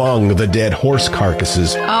in and among the dead horse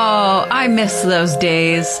carcasses. Oh, I miss those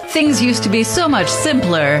days. Things used to be so much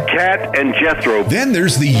simpler. Cat and Jethro. Then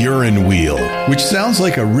there's the urine wheel, which sounds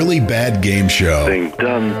like a really bad game show. They've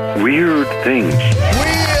done weird things.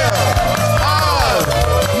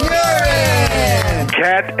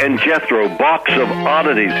 Cat and Jethro, box of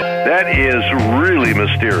oddities. That is really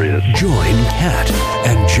mysterious. Join Cat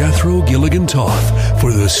and Jethro Gilligan Toth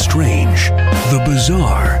for the strange, the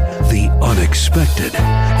bizarre, the unexpected,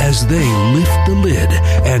 as they lift the lid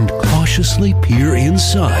and cautiously peer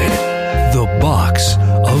inside the Box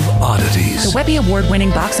of Oddities. The Webby Award-winning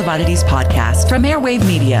Box of Oddities podcast from Airwave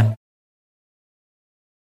Media.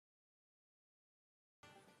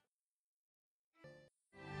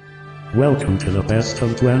 Welcome to the Best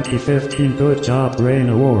of 2015 Good Job Brain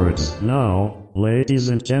Awards. Now, ladies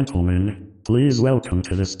and gentlemen, please welcome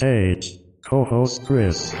to the stage, co-host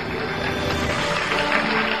Chris.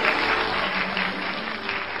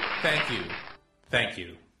 Thank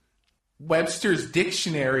you. Webster's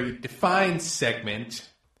Dictionary defines segment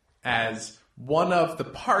as one of the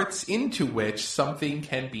parts into which something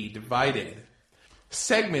can be divided.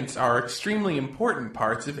 Segments are extremely important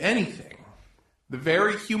parts of anything. The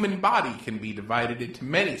very human body can be divided into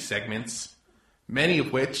many segments, many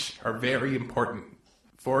of which are very important.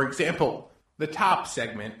 For example, the top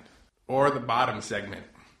segment or the bottom segment.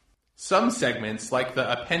 Some segments, like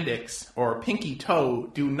the appendix or pinky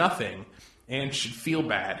toe, do nothing and should feel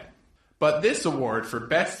bad. But this award for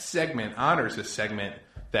Best Segment honors a segment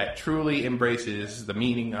that truly embraces the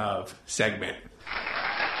meaning of segment.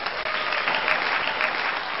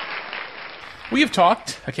 We have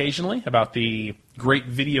talked occasionally about the great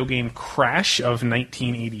video game Crash of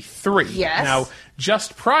 1983. Yes. Now,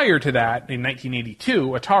 just prior to that, in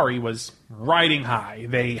 1982, Atari was riding high.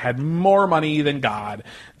 They had more money than God.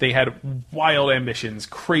 They had wild ambitions,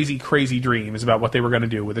 crazy, crazy dreams about what they were going to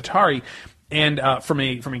do with Atari. And from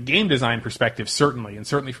a game design perspective, certainly, and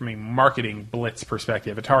certainly from a marketing blitz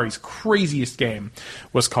perspective, Atari's craziest game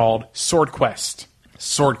was called Sword Quest.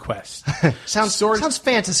 Sword Quest. Sounds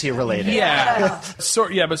fantasy related. Yeah.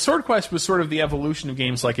 But Sword Quest was sort of the evolution of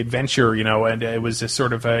games like Adventure, and it was a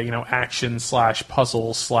sort of a, action /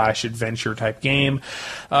 puzzle / adventure type game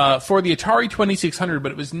for the Atari 2600,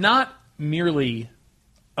 but it was not merely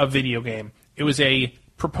a video game. It was a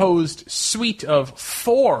proposed suite of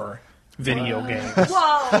 4 video games.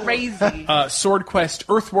 Whoa! Crazy. Sword Quest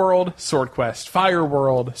Earthworld, Sword Quest Fire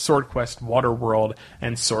World, Sword Quest Water World,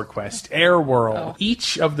 and Sword Quest Air World. Oh.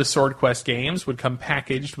 Each of the Sword Quest games would come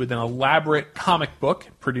packaged with an elaborate comic book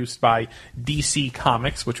produced by DC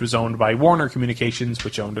Comics, which was owned by Warner Communications,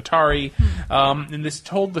 which owned Atari. And this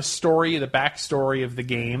told the story, the backstory of the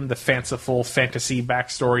game, the fanciful fantasy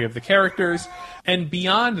backstory of the characters. And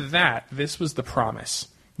beyond that, this was the promise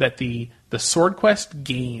that the Sword Quest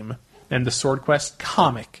game and the Sword Quest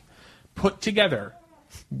comic put together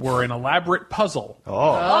were an elaborate puzzle.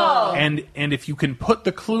 Oh. And if you can put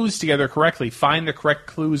the clues together correctly, find the correct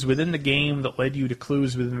clues within the game that led you to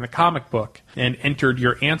clues within the comic book, and entered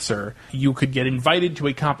your answer, you could get invited to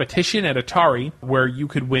a competition at Atari where you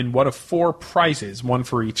could win one of 4 prizes, one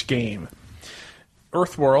for each game.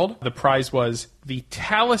 Earthworld, the prize was the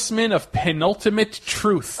Talisman of Penultimate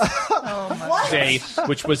Truth,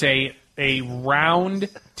 which was a round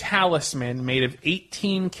talisman made of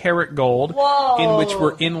 18-karat gold, in which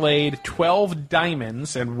were inlaid 12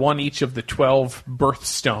 diamonds and one each of the 12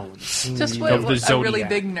 birthstones Just of what the a Zodiac. really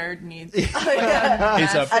big nerd needs. Is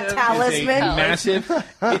a talisman? massive.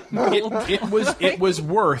 It was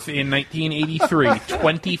worth in 1983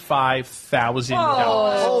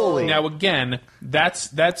 $25,000. Now again,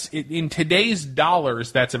 that's in today's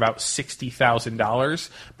dollars, that's about $60,000,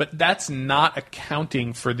 but that's not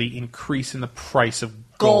accounting for the increase in the price of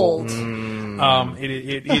gold.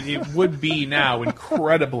 It would be now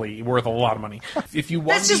incredibly worth a lot of money. If you won,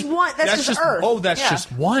 That's just one. That's just Earth. Oh, that's Yeah.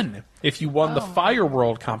 just one. If you won the Fire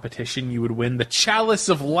World competition, you would win the Chalice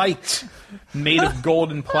of Light, made of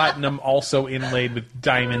gold and platinum, also inlaid with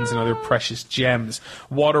diamonds and other precious gems.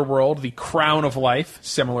 Water World, the Crown of Life,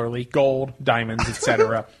 similarly, gold, diamonds,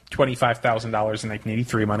 etc. $25,000 in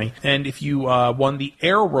 1983 money. And if you won the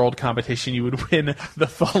Air World competition, you would win the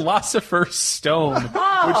Philosopher's Stone,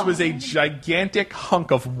 which was a gigantic hunk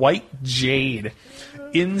of white jade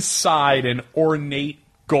inside an ornate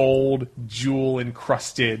gold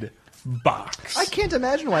jewel-encrusted box. I can't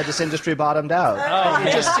imagine why this industry bottomed out.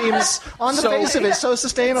 It just seems, on the face of it, so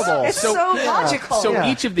sustainable. It's so logical. So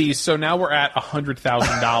each of these, so now we're at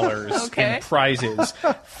 $100,000 in prizes.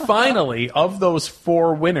 Finally, of those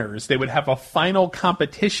 4 winners, they would have a final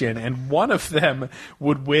competition, and one of them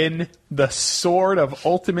would win the Sword of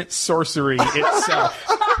Ultimate Sorcery itself.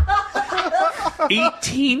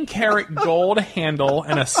 18-karat gold handle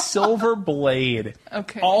and a silver blade,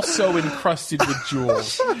 also encrusted with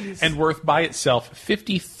jewels, and worth by itself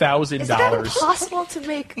 $50,000. Is that impossible to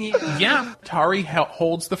make? Yeah. Atari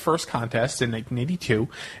holds the first contest in 1982,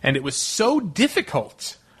 and it was so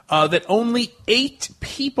difficult that only 8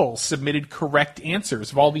 people submitted correct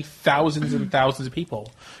answers of all the thousands and thousands of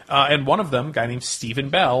people. And one of them, a guy named Stephen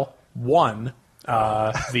Bell, won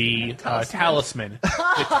the Talisman.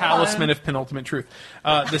 The Talisman of Penultimate Truth.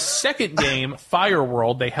 The second game, Fire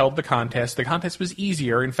World, they held the contest. The contest was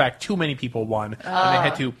easier. In fact, too many people won. And they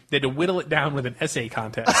had to whittle it down with an essay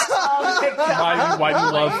contest. Why do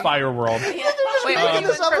you love Fire World? Wait,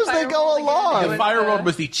 as they go along. The Fire World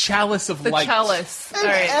was the Chalice of Light. The Chalice. An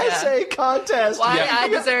essay contest. Why I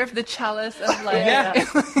deserve the Chalice of Light. Yeah.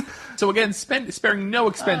 So again, sparing no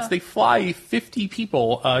expense, they fly 50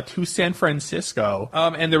 people to San Francisco.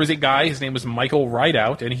 And there was a guy, his name was Michael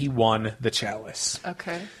Rideout, and he won the Chalice.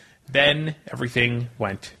 Okay. Then everything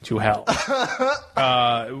went to hell.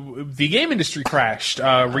 The game industry crashed.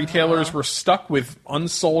 Retailers were stuck with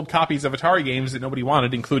unsold copies of Atari games that nobody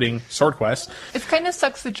wanted, including Sword Quest. It kind of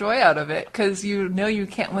sucks the joy out of it because you know you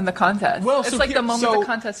can't win the contest. Well, it's so like the moment the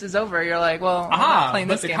contest is over, you're like, well, I'm not playing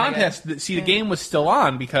this but game the contest, again. the game was still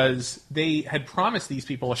on because they had promised these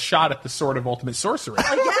people a shot at the Sword of Ultimate Sorcery.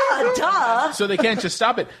 Yeah, duh. So they can't just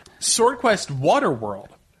stop it. Sword Quest Water World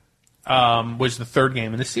was the third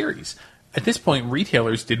game in the series. At this point,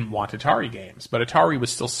 retailers didn't want Atari games, but Atari was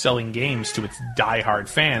still selling games to its diehard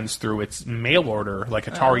fans through its mail order, like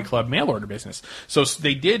Atari Club mail order business. So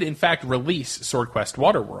they did, in fact, release Sword Quest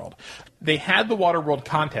Waterworld. They had the Waterworld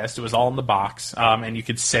contest. It was all in the box, and you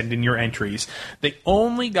could send in your entries. They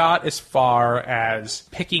only got as far as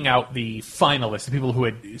picking out the finalists, the people who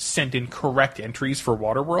had sent in correct entries for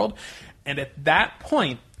Waterworld. And at that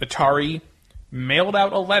point, Atari mailed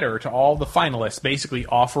out a letter to all the finalists basically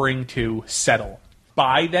offering to settle,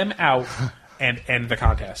 buy them out, and end the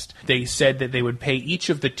contest. They said that they would pay each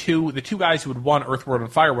of the two guys who had won Earthworld and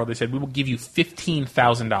Fireworld, they said, we will give you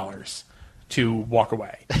 $15,000 to walk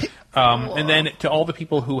away. And then to all the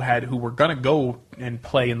people who were going to go and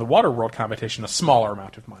play in the Waterworld competition, a smaller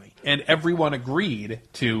amount of money. And everyone agreed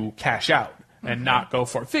to cash out and not go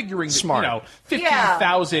for it, figuring that, Smart.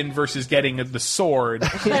 15,000 versus getting the sword, or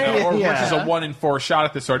versus a 1 in 4 shot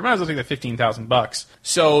at the sword. You might as well take the $15,000.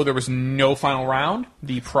 So there was no final round.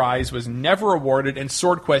 The prize was never awarded, and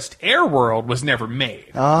Sword Quest Air World was never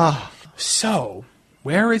made. So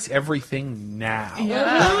where is everything now?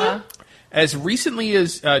 Yeah. As recently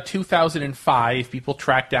as 2005, people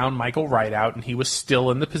tracked down Michael Rideout, and he was still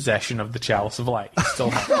in the possession of the Chalice of Light. He still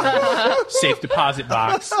had a safe deposit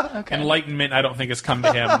box. Okay. Enlightenment, I don't think, has come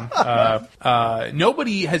to him.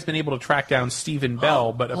 Nobody has been able to track down Stephen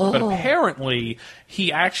Bell, but apparently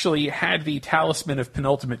he actually had the Talisman of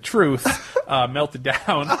Penultimate Truth melted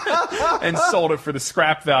down and sold it for the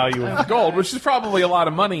scrap value of the gold, which is probably a lot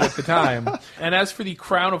of money at the time. And as for the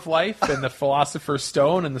Crown of Life and the Philosopher's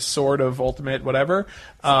Stone and the Sword of Ultimate whatever,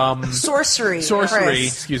 sorcery,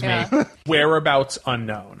 excuse me, whereabouts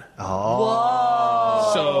unknown.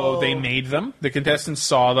 Whoa. So they made them. The contestants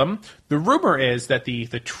saw them. The rumor is that the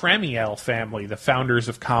Tremiel family, the founders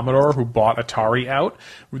of Commodore who bought Atari out,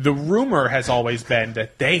 the rumor has always been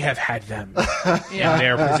that they have had them in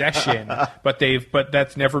their possession, but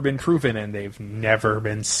that's never been proven, and they've never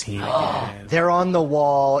been seen again. They're on the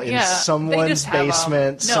wall in they someone's just have 'em.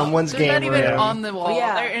 basement, No, someone's game they're not even room. on the wall.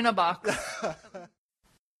 Yeah. They're in a box.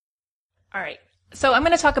 All right. So I'm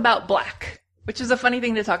going to talk about black, which is a funny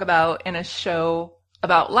thing to talk about in a show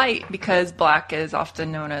about light, because black is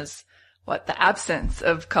often known as the absence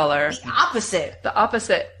of color. The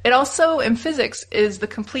opposite. It also, in physics, is the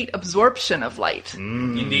complete absorption of light.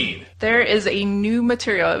 Indeed. There is a new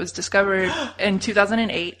material. It was discovered in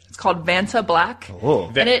 2008. It's called Vanta Black. Oh.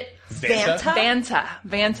 And it Vanta?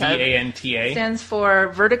 Vanta. V-A-N-T-A? Stands for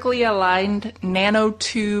Vertically Aligned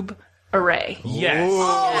Nanotube Array. Yes.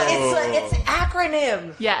 Oh, it's an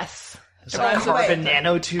acronym. Yes. Carbon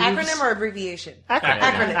nanotubes? Acronym or abbreviation?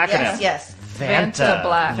 Acronym. Yes. Vanta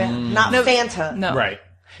Black. Not Fanta. No. Right.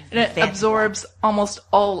 And it absorbs almost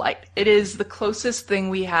all light. It is the closest thing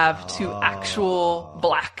we have to actual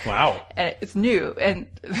black. Wow. And it's new. And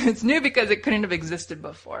it's new because it couldn't have existed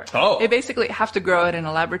before. Oh. They basically have to grow it in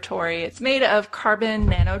a laboratory. It's made of carbon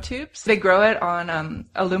nanotubes. They grow it on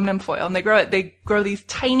aluminum foil, and they grow these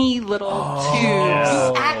tiny little tubes.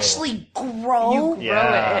 You actually grow? You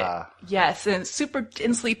grow it. Yes, and it's super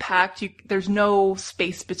densely packed. There's no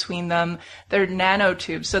space between them. They're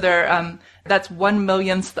nanotubes, so they're that's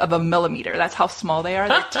 1/1,000,000th of a millimeter. That's how small they are.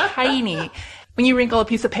 They're tiny. When you wrinkle a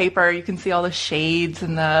piece of paper, you can see all the shades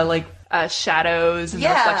and the shadows and the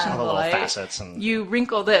reflection of the little light. facets. You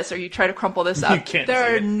wrinkle this, or you try to crumple this up. You can't there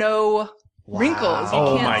see are it. no wrinkles. You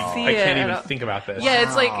Oh can't my! see I it. can't even think about this. Yeah,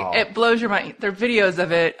 it's it blows your mind. There are videos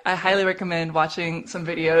of it. I highly recommend watching some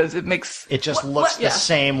videos. It just looks the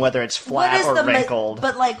same whether it's flat or wrinkled.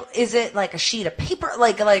 But is it like a sheet of paper?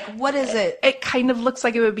 Like what is it? It kind of looks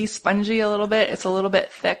like it would be spongy a little bit. It's a little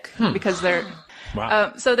bit thick because they're.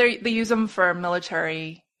 Wow. So they use them for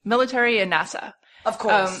military and NASA. Of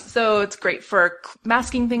course. So it's great for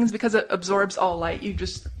masking things because it absorbs all light. You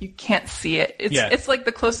can't see it. It's like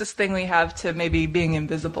the closest thing we have to maybe being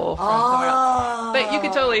invisible from somewhere else. But you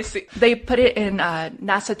can totally see. They put it in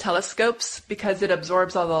NASA telescopes because it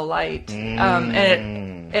absorbs all the light.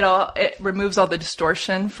 And it removes all the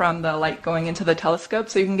distortion from the light going into the telescope,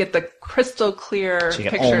 so you can get the crystal clear So you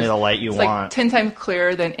get pictures. only the light you it's want. Like 10 times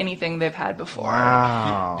clearer than anything they've had before.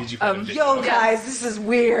 Wow. Did you Yo, guys, this is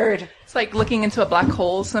weird. It's like looking into a black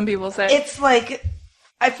hole, some people say. It's like,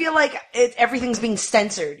 I feel like everything's being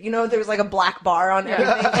censored. You know, there's like a black bar on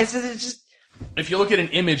everything. It's just... If you look at an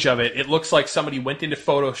image of it, it looks like somebody went into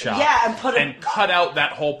Photoshop and cut out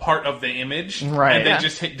that whole part of the image, and then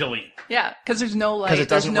just hit delete. Yeah, because there's no light. Because it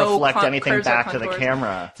doesn't there's no reflect anything curves or back to the contours.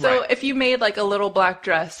 camera. So if you made like a little black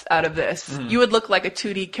dress out of this, you would look like a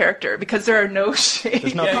 2D character because there are no shades.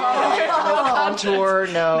 There's no contour,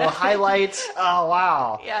 no highlights. Oh,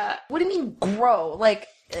 wow. Yeah. What do you mean grow? Like,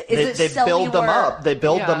 is They it cellular? build them up. They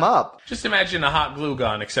build them up. Just imagine a hot glue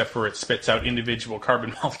gun, except for it spits out individual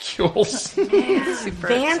carbon molecules.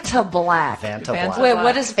 Vanta Black. Vanta Black. Wait,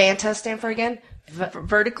 what does Vanta stand for again?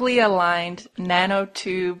 Vertically aligned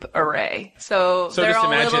nanotube array. So they're just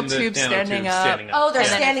all imagine little the tubes nanotubes standing up. standing up. Oh, they're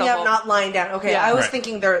And then standing it's a up, whole- not lying down. Okay, Yeah. I was Right.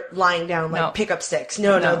 thinking they're lying down like No. pickup sticks.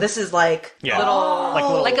 No, this is like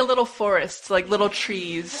Like a little forest, like little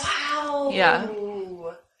trees. Wow. Yeah.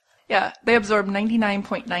 Yeah, they absorb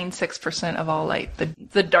 99.96% of all light.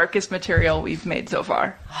 The darkest material we've made so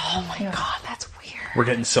far. Oh my god, that's weird. We're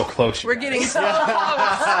getting so close. We're getting so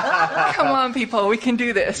close. Come on, people, we can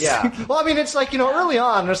do this. Yeah. Well, I mean, it's like, early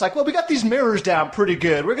on, it's like, well, we got these mirrors down pretty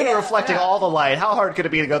good. We're going to reflecting all the light. How hard could it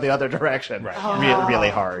be to go the other direction? Right. Really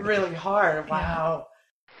hard. Really hard. Wow.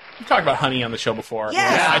 We've talked about honey on the show before.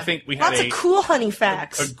 Yeah. I think we had Lots of cool honey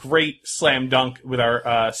facts. a great slam dunk with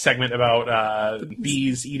our segment about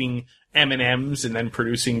bees eating M&Ms and then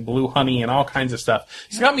producing blue honey and all kinds of stuff.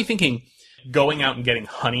 It's got me thinking, going out and getting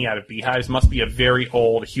honey out of beehives must be a very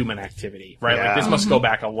old human activity, right? Yeah. Like this must go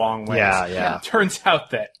back a long way. Yeah. Turns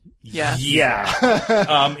out that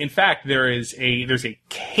in fact, there's a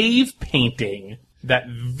cave painting that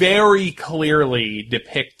very clearly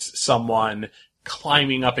depicts someone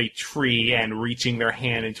climbing up a tree and reaching their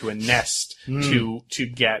hand into a nest to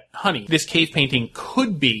get honey. This cave painting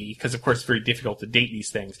could be, because of course it's very difficult to date these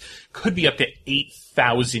things, could be up to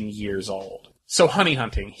 8,000 years old. So honey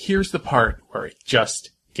hunting, here's the part where it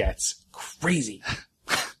just gets crazy.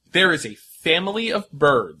 There is a family of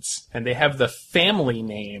birds, and they have the family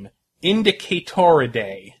name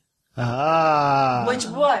Indicatoridae. Which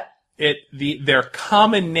what? Their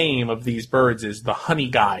common name of these birds is the honey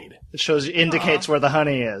guide. It indicates where the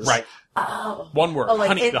honey is. Right. Oh. One word. Like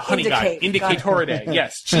honey, the honey guide. Indicatoridae.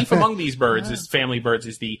 Yes. Chief among these birds, this family of birds,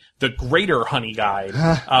 is the greater honey guide,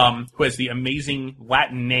 who has the amazing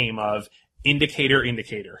Latin name of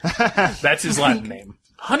indicator. That's his Latin name.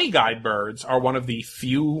 Honey guide birds are one of the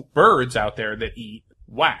few birds out there that eat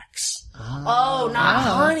wax. Oh, not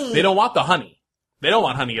honey. They don't want the honey. They don't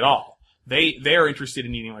want honey at all. They're interested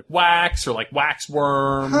in eating like wax or like wax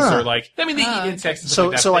worms or like, I mean, they eat insects and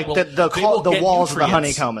stuff like that. The walls of the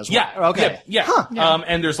honeycomb as well. Yeah. Okay. Yeah.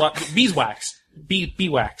 And there's beeswax.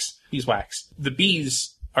 Beeswax. The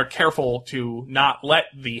bees are careful to not let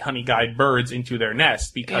the honey guide birds into their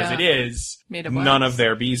nest because it is none of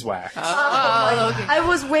their beeswax. Okay. I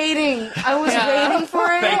was waiting for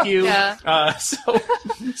it. Thank you. Yeah.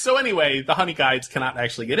 So anyway, the honey guides cannot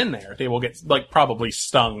actually get in there. They will get probably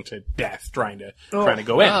stung to death trying to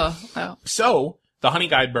go in. So the honey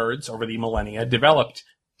guide birds over the millennia developed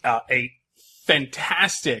a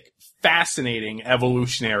fantastic, fascinating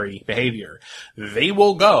evolutionary behavior. They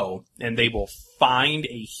will go and they will find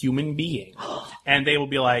a human being and they will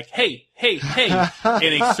be like, hey,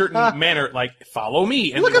 in a certain manner, like, follow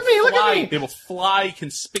me. And look at me. They will fly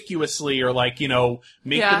conspicuously or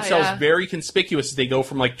make themselves very conspicuous as they go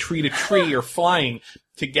from like tree to tree or flying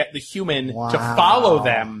to get the human to follow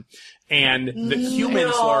them. And the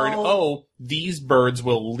humans learn, these birds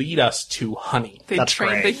will lead us to honey. They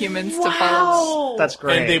train the humans to follow. That's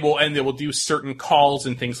great. And they will do certain calls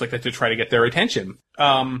and things like that to try to get their attention.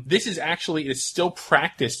 This is still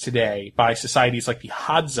practiced today by societies like the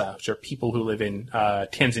Hadza, which are people who live in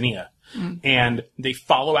Tanzania. And they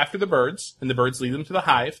follow after the birds, and the birds lead them to the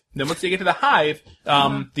hive. Then once they get to the hive,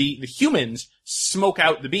 the humans smoke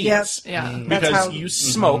out the bees. Yes. Yeah. Because you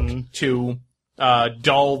smoke to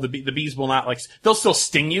dull the bees will not they'll still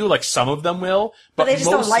sting you, like some of them will, but they just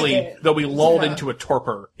mostly don't like it. They'll be lulled into a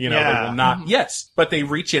torpor. They will not. Yes, but they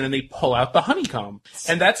reach in and they pull out the honeycomb,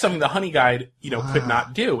 and that's something the honey guide could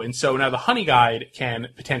not do. And so now the honey guide can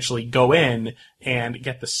potentially go in and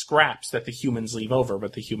get the scraps that the humans leave over,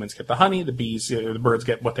 but the humans get the honey, the birds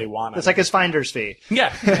get what they want. It's like his finder's fee.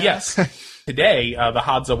 Yeah. Yes. Today, the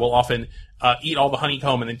Hadza will often eat all the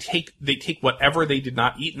honeycomb and then they take whatever they did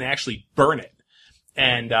not eat and they actually burn it.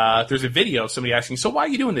 And there's a video of somebody asking, so why are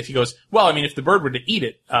you doing this? He goes, well, I mean, if the bird were to eat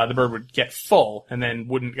it, the bird would get full and then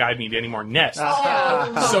wouldn't guide me to any more nests.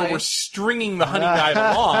 So we're stringing the honey guide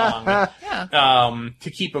along to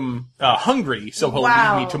keep him hungry, so he'll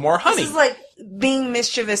lead me to more honey. This is like being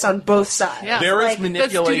mischievous on both sides. Yeah. There is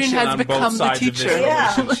manipulation on both sides of this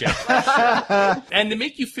relationship. And to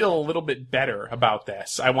make you feel a little bit better about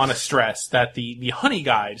this, I want to stress that the honey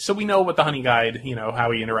guide, so we know what the honey guide,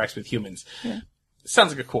 how he interacts with humans. Yeah.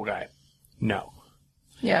 Sounds like a cool guy. No.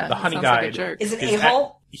 Yeah. The honey guide like a jerk. Is an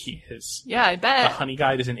a-hole? He is. Yeah, I bet. The honey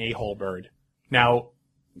guide is an a-hole bird. Now,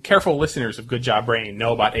 careful listeners of Good Job Brain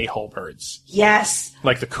know about a-hole birds. Yes.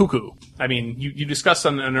 Like the cuckoo. I mean, you discussed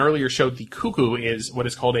on an earlier show the cuckoo is what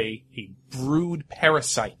is called a brood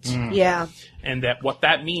parasite. Yeah. And that what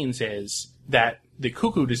that means is that the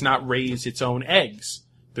cuckoo does not raise its own eggs.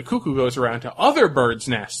 The cuckoo goes around to other birds'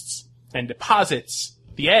 nests and deposits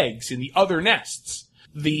the eggs in the other nests.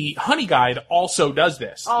 The honey guide also does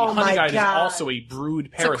this. Oh, the honey my guide God. is also a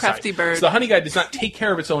brood parasite. It's a crafty bird. So the honey guide does not take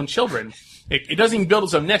care of its own children. It doesn't even build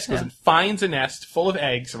its own nest. It goes and finds a nest full of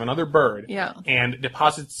eggs of another bird and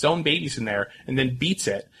deposits its own babies in there and then beats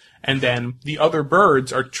it. And then the other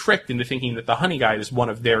birds are tricked into thinking that the honey guide is one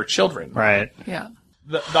of their children. Right. Yeah.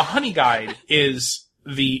 The honey guide is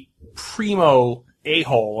the primo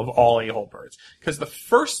a-hole of all a-hole birds. Because the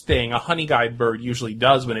first thing a honey guide bird usually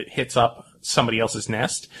does when it hits up somebody else's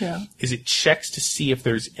nest is it checks to see if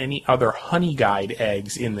there's any other honey guide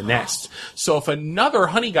eggs in the nest. So if another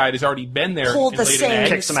honey guide has already been there Pulled and the laid same an egg,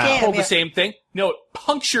 Kicks them out. pulled the same thing, No, it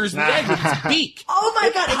punctures the egg with its beak. Oh my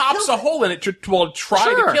God! It pops a hole in it to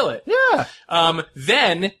try to kill it. Yeah.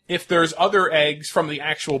 Then, if there's other eggs from the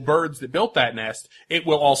actual birds that built that nest, it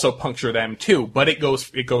will also puncture them too. But it knows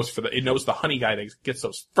the honey guide gets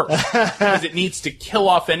those first because it needs to kill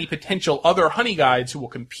off any potential other honey guides who will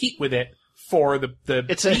compete with it for the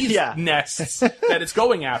bees nests that it's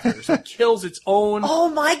going after. So it kills its own. Oh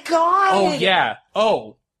my God! Oh yeah.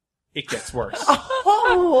 Oh, it gets worse.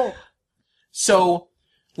 Oh. So,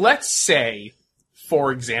 let's say,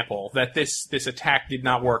 for example, that this attack did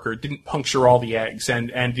not work or didn't puncture all the eggs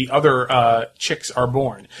and the other chicks are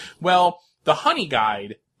born. Well, the honey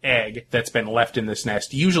guide egg that's been left in this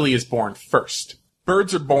nest usually is born first.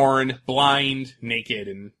 Birds are born blind, naked,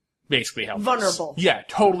 and basically helpless. Vulnerable. Yeah,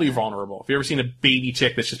 totally vulnerable. If you've ever seen a baby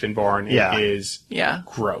chick that's just been born, it is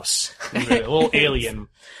gross. It's a little alien,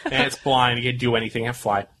 and it's blind, it can't do anything, and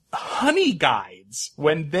fly. Honey guides,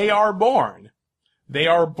 when they are born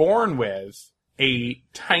with a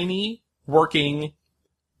tiny, working,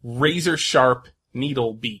 razor-sharp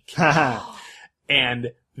needle beak.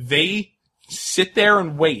 And they sit there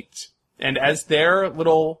and wait. And as their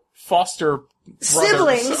little foster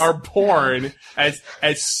brothers are born, as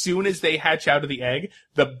soon as they hatch out of the egg,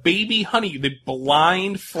 the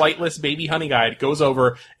blind, flightless baby honey guide goes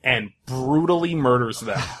over and brutally murders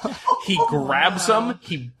them. He grabs them,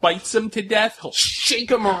 he bites them to death, he'll shake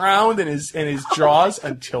them around in his jaws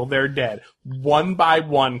until they're dead. One by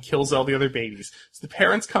one, kills all the other babies. So the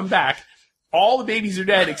parents come back, all the babies are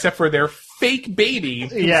dead except for their fake baby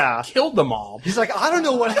who killed them all. He's like, I don't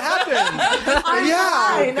know what happened.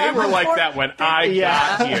 They were like that when I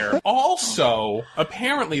got here. Also,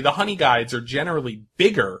 apparently the honey guides are generally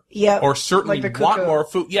bigger or certainly want more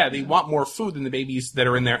food. Yeah, they want more food than the babies that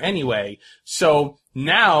are in there anyway. So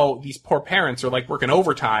now these poor parents are like working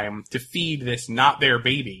overtime to feed this not their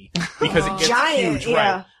baby because it gets huge,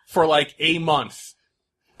 right? For like a month.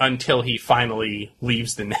 Until he finally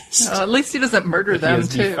leaves the nest. At least he doesn't murder them,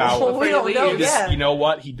 too. We don't know, You know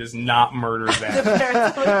what? He does not murder them.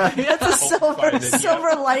 That's a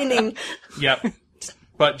silver lining. Yep.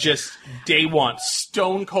 But just day one,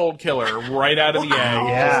 stone cold killer right out of the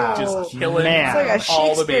egg. Just killing It's like a all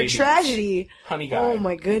the Shakespeare babies. tragedy. Honey guide. Oh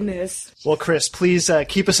my goodness. Well, Chris, please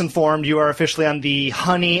keep us informed. You are officially on the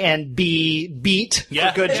honey and bee beat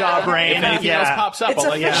for Good Job Brain. If anything else pops up, It's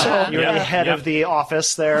I'll let you know. official. You're the head of the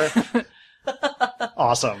office there.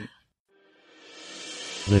 Awesome.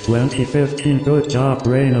 The 2015 Good Job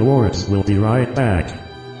Brain Awards will be right back.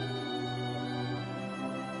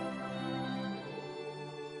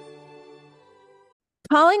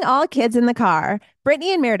 Calling all kids in the car.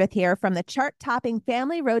 Brittany and Meredith here from the chart-topping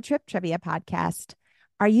Family Road Trip Trivia Podcast.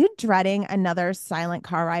 Are you dreading another silent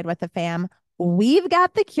car ride with the fam? We've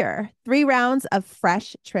got the cure. 3 rounds of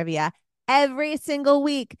fresh trivia every single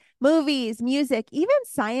week. Movies, music, even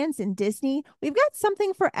science and Disney. We've got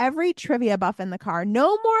something for every trivia buff in the car.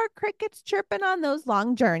 No more crickets chirping on those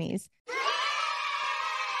long journeys.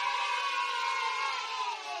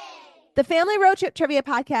 The Family Road Trip Trivia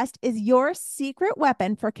Podcast is your secret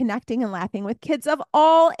weapon for connecting and laughing with kids of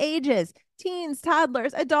all ages. Teens,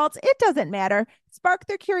 toddlers, adults, it doesn't matter. Spark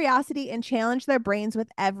their curiosity and challenge their brains with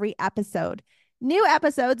every episode. New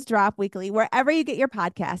episodes drop weekly wherever you get your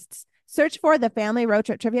podcasts. Search for the Family Road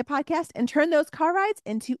Trip Trivia Podcast and turn those car rides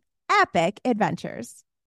into epic adventures.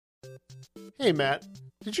 Hey, Matt,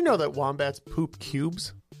 did you know that wombats poop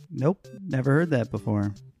cubes? Nope, never heard that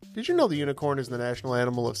before. Did you know the unicorn is the national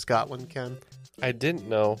animal of Scotland, Ken? I didn't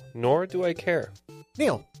know, nor do I care.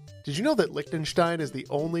 Neil, did you know that Liechtenstein is the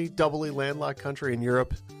only doubly landlocked country in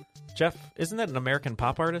Europe? Jeff, isn't that an American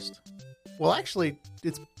pop artist? Well, actually,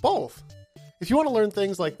 it's both. If you want to learn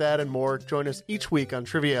things like that and more, join us each week on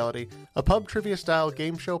Triviality, a pub trivia-style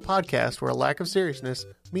game show podcast where a lack of seriousness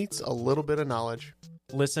meets a little bit of knowledge.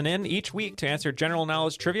 Listen in each week to answer general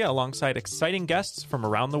knowledge trivia alongside exciting guests from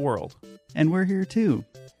around the world. And we're here too.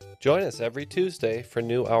 Join us every Tuesday for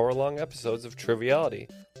new hour-long episodes of Triviality,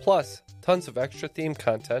 plus tons of extra theme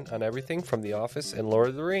content on everything from The Office and Lord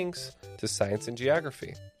of the Rings to science and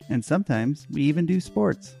geography. And sometimes we even do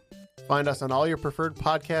sports. Find us on all your preferred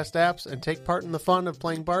podcast apps and take part in the fun of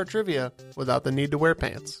playing bar trivia without the need to wear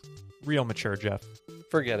pants. Real mature, Jeff.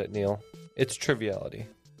 Forget it, Neil. It's Triviality.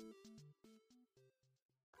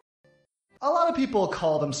 A lot of people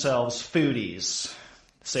call themselves foodies.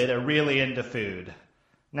 Say they're really into food.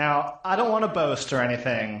 Now, I don't want to boast or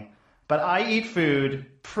anything, but I eat food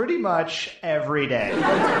pretty much every day.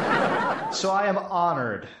 So I am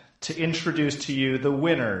honored to introduce to you the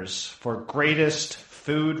winners for greatest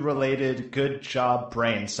food-related Good Job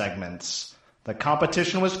Brain segments. The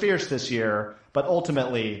competition was fierce this year, but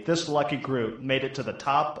ultimately, this lucky group made it to the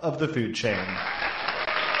top of the food chain.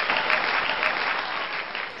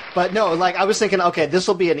 But no, like, I was thinking, okay, this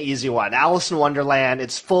will be an easy one. Alice in Wonderland,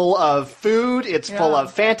 it's full of food, it's full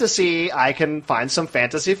of fantasy. I can find some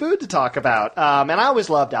fantasy food to talk about. And I always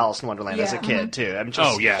loved Alice in Wonderland as a kid, too. I'm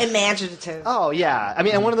just, Imaginative. Oh, yeah. I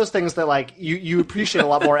mean, and one of those things that, like, you appreciate a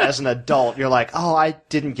lot more as an adult. You're like, oh, I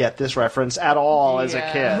didn't get this reference at all as a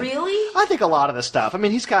kid. Really? I think a lot of the stuff. I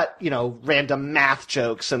mean, he's got, random math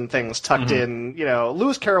jokes and things tucked in.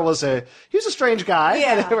 Lewis Carroll was a strange guy,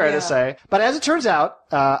 fair to say. But as it turns out,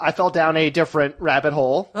 I fell down a different rabbit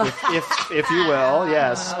hole, if you will,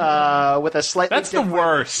 yes, with a slightly different the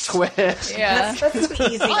worst twist. Yeah. That's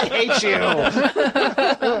easy. I hate you.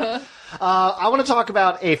 I want to talk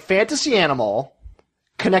about a fantasy animal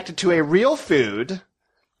connected to a real food,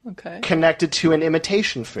 connected to an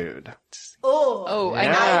imitation food. Oh, Yeah.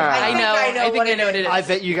 I know. I think I know what it is. I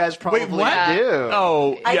bet you guys probably do.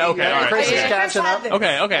 Oh, yeah, okay, all right. Chris is catching up.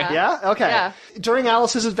 Okay. Yeah? Okay. Yeah. During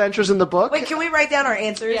Alice's adventures in the book. Wait, can we write down our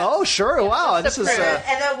answers? Oh, sure. Wow, this is. and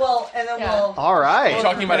then we'll. All right. You're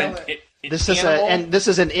talking about an This is animal? this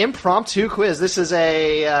is an impromptu quiz. This is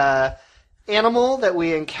a animal that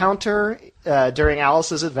we encounter during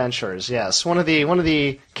Alice's adventures. Yes, one of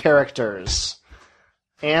the characters.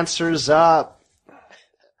 Answers up.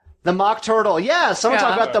 The mock turtle. Yeah, someone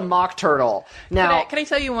talk about the mock turtle. Now, Can I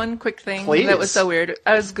tell you one quick thing Please. that was so weird?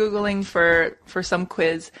 I was Googling for some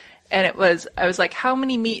quiz, and I was like, how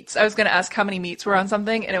many meats? I was going to ask how many meats were on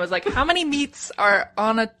something, and it was like, how many meats are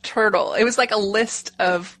on a turtle? It was like a list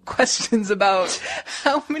of questions about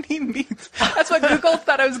how many meats. That's what Google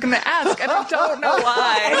thought I was going to ask, and I don't know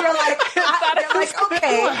why. You're like,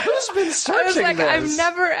 okay. Who's been searching I was like, this? I've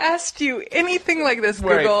never asked you anything like this,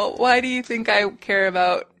 Google. Why do you think I care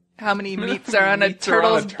about how many meats are on a Meats are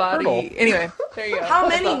on a turtle's body? turtle. Anyway, there you go. How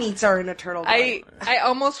many meats are in a turtle body? I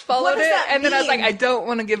almost followed What does it, that and then I was like, mean? I don't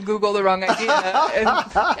want to give Google the wrong idea. And,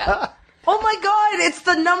 yeah. Oh my god, it's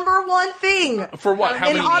the number one thing. For what?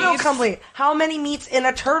 How in many autocomplete. How many meats in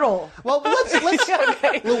a turtle? Well, let's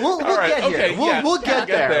we'll right, get here. okay, yeah. We'll get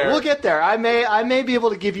there. We'll get there. I may be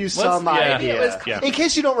able to give you some idea. In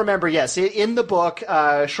case you don't remember, yes, in the book,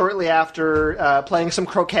 shortly after playing some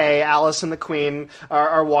croquet, Alice and the Queen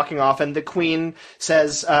are walking off, and the Queen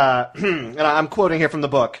says, and I'm quoting here from the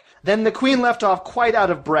book. Then the Queen left off quite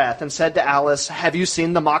out of breath and said to Alice, "Have you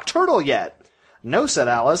seen the mock turtle yet?" "No," said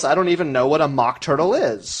Alice. "I don't even know what a mock turtle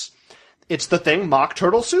is." "It's the thing mock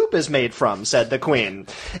turtle soup is made from," said the Queen.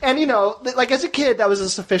 And, like as a kid, that was a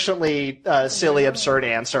sufficiently silly, absurd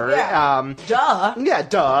answer. Yeah. Duh. Yeah,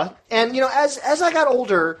 duh. And, as I got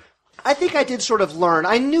older, I think I did sort of learn.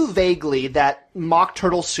 I knew vaguely that mock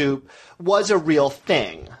turtle soup was a real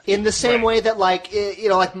thing. In the same way that, like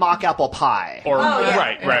mock apple pie. Or,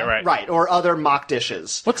 yeah. Right. Or other mock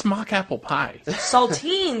dishes. What's mock apple pie?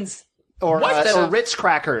 Saltines. Or Ritz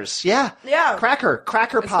crackers. Yeah. Yeah. Cracker It's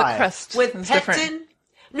pie. the crust. With It's pectin. different.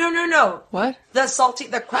 No. What?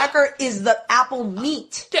 The cracker is the apple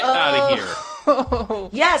meat. Get out of here.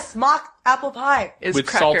 Yes, mock apple pie. Is With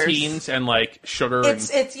crackers. saltines and, like, sugar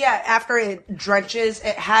It's after it drenches,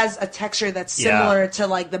 it has a texture that's similar to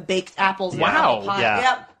like the baked apples. in apple pie. Yeah.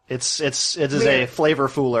 Yep. It is a flavor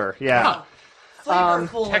fooler. Yeah. Flavor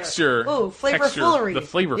fooler. texture. Ooh, flavor texture, foolery. The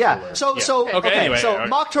flavor Yeah. fooler. So Anyway, so all right.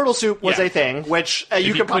 mock turtle soup was Yeah. a thing, which you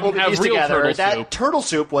you could probably couldn't have piece real together. turtle That soup. turtle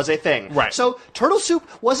soup was a thing. Right. So turtle soup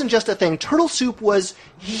wasn't just a thing. Turtle soup was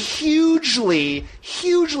hugely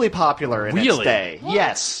popular in its Really? day.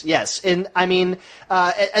 Yes. And I mean,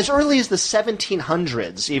 as early as the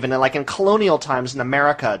 1700s, even like in colonial times in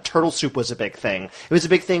America, turtle soup was a big thing. It was a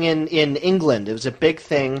big thing in England. It was a big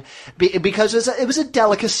thing because it was a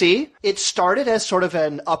delicacy. It started as sort of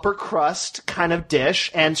an upper crust kind of dish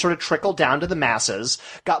and sort of trickled down to the masses,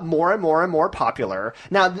 got more and more popular.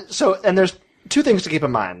 Now, and there's two things to keep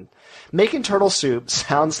in mind. Making turtle soup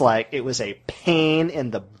sounds like it was a pain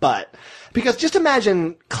in the butt. Because just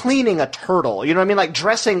imagine cleaning a turtle, you know what I mean? Like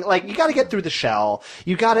dressing, like you gotta get through the shell,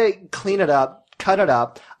 you gotta clean it up, cut it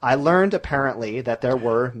up. I learned apparently that there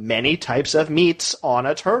were many types of meats on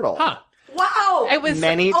a turtle. Huh. Wow. It was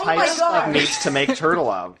Many Oh my types God. of meats to make turtle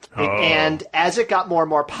of. Oh. And as it got more and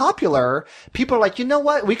more popular, people are like, you know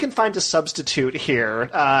what? We can find a substitute here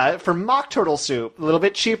for mock turtle soup. A little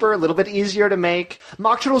bit cheaper, a little bit easier to make.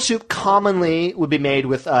 Mock turtle soup commonly would be made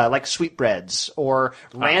with like sweetbreads or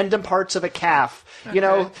random parts of a calf. You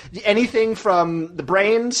know, anything from the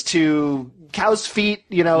brains to cow's feet,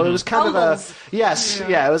 it was kind of a,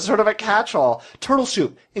 it was sort of a catch-all. Turtle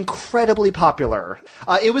soup, incredibly popular.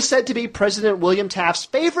 It was said to be President William Taft's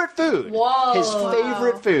favorite food. Whoa. His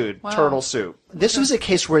favorite food, turtle soup. This was a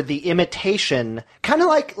case where the imitation, kind of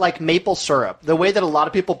like maple syrup, the way that a lot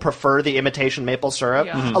of people prefer the imitation maple syrup,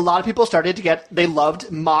 a lot of people started to they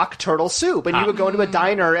loved mock turtle soup. And you would go into a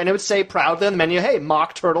diner and it would say proudly on the menu, hey,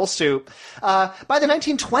 mock turtle soup. By the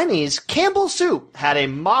 1920s, Campbell's Soup had a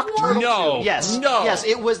mock turtle soup. Yes.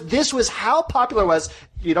 This was how popular it was.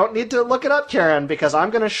 You don't need to look it up, Karen, because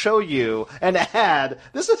I'm going to show you an ad.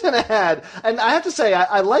 This is an ad. And I have to say,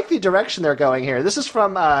 I like the direction they're going here. This is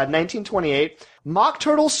from 1928. Mock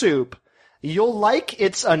turtle soup. You'll like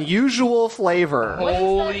its unusual flavor.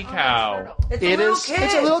 Holy cow. It's a little kid.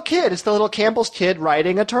 It's a little kid. It's the little Campbell's kid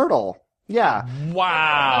riding a turtle. Yeah.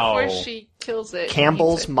 Wow. Before she kills it.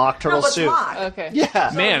 Campbell's mock turtle soup. Mock. Okay.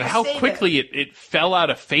 Yeah. Man, how quickly it fell out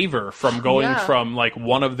of favor from going from like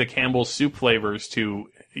one of the Campbell's soup flavors to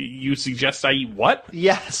you suggest I eat what?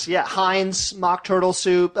 Yes, yeah. Heinz mock turtle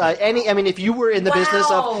soup. If you were in the business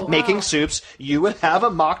of making soups, you would have a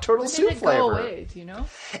mock turtle soup flavor. Go away, do you know?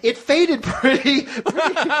 It faded pretty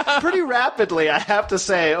rapidly, I have to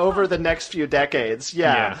say, over the next few decades.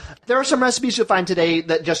 Yeah. There are some recipes you'll find today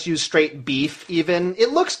that just use straight beef, even.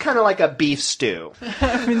 It looks kind of like a beef stew.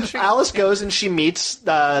 Alice goes and she meets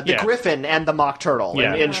the griffin and the mock turtle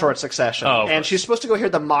in short succession. And she's supposed to go hear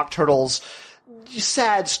the mock turtle's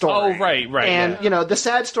sad story. Oh, right. And, the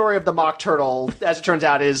sad story of the mock turtle, as it turns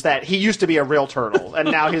out, is that he used to be a real turtle,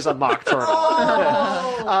 and now he's a mock turtle.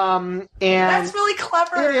 And that's really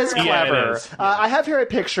clever. It is clever. Yeah, it is. I have here a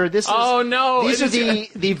picture. These are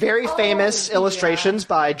the very famous illustrations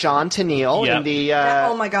by John Tenniel in the...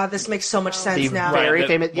 oh my god, this makes so much sense now. Very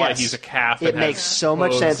famous... Why he's a calf. It makes so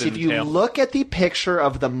much sense. If you look at the picture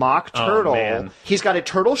of the mock turtle, he's got a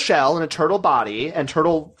turtle shell and a turtle body and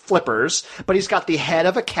turtle flippers, but he's got the head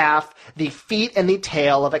of a calf, the feet and the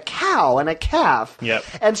tail of a cow and a calf. Yep.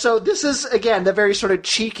 And so this is, again, the very sort of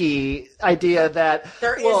cheeky idea that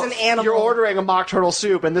there is an animal. You're ordering a mock turtle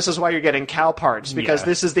soup, and this is why you're getting cow parts, because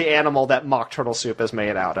this is the animal that mock turtle soup is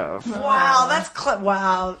made out of. Wow, that's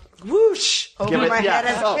wow. Whoosh! Over my head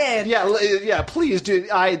as a kid. Yeah, please do.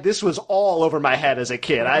 This was all over my head as a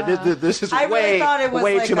kid. This is I way, really thought it was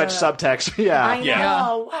way like too much subtext. Yeah. I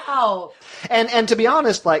know. Wow. And to be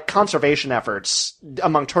honest, like, conservation efforts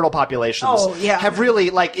among turtle populations have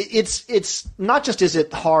really, like, it's not just is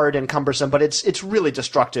it hard and cumbersome, but it's really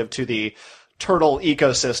destructive to the turtle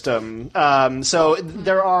ecosystem. So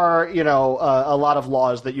there are, a lot of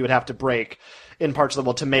laws that you would have to break in parts of the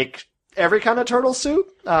world to make every kind of turtle soup.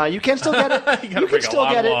 You can still get it. You can still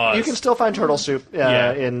get it. You can still find turtle soup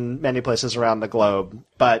in many places around the globe,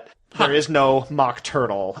 but there is no mock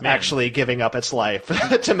turtle actually giving up its life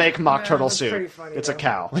to make mock turtle soup. It's a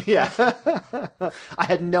cow. Yeah. I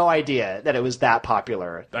had no idea that it was that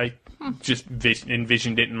popular. I just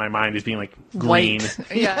envisioned it in my mind as being like green.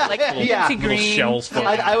 White. Yeah, like little green. Shells full.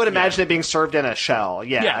 I would imagine it being served in a shell.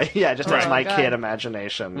 Yeah, just as my God. kid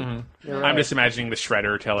imagination. Mm-hmm. Right. I'm just imagining the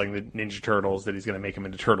Shredder telling the Ninja Turtles that he's going to make them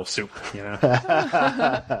into turtle soup. Oh.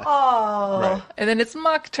 Right. And then it's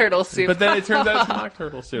mock turtle soup. But then it turns out it's mock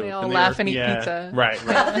turtle soup. They all laugh and eat pizza. Right.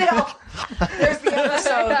 There's the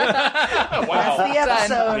episode. Wow. That's the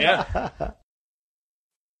episode. Yeah.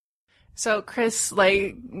 So Chris,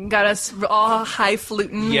 got us all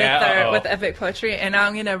highfalutin with epic poetry, and now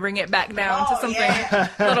I'm going to bring it back down to something a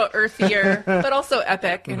little earthier, but also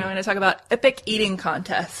epic. I'm going to talk about epic eating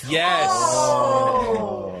contests. Yes.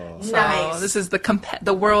 So Nice. this is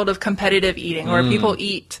the world of competitive eating, where people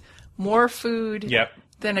eat more food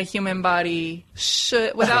than a human body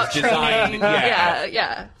should without training.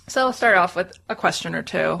 Yeah. So I'll start off with a question or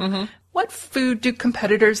two. Mm-hmm. What food do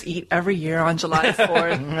competitors eat every year on July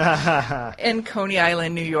 4th in Coney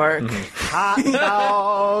Island, New York? Hot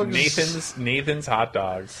dogs. Nathan's hot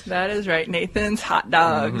dogs. That is right, Nathan's hot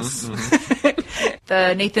dogs.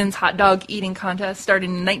 The Nathan's hot dog eating contest started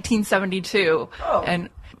in 1972, and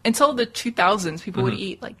until the 2000s, people would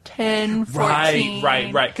eat 10, 14,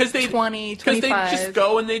 right. Because 20, 25. Because they just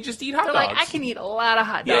go and they just eat hot They're dogs. I can eat a lot of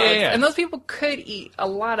hot dogs. Yeah. And those people could eat a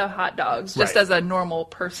lot of hot dogs just as a normal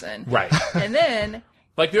person. Right. And then...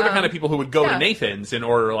 they're the kind of people who would go to Nathan's and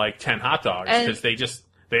order 10 hot dogs because they just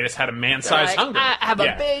had a man-sized hunger. I have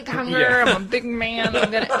a big hunger. I'm a big man.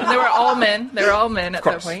 And they were all men. They were all men at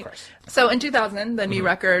that point. So in 2000, the new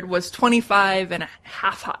record was 25 and a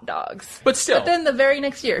half hot dogs. But still. But then the very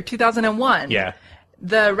next year, 2001,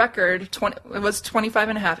 the record it was 25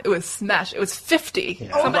 and a half. It was smashed. It was 50.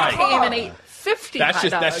 Somebody came and ate 50 That's hot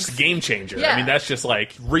just dogs. that's just a game changer. Yeah. I mean, that's just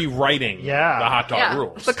like rewriting the hot dog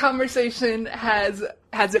rules. The conversation has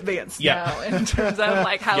advanced Yeah. now in terms of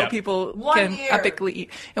like how Yep. people 1 can year. epically eat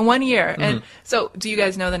in 1 year. Mm-hmm. And so, do you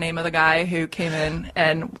guys know the name of the guy who came in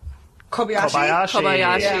and Kobayashi?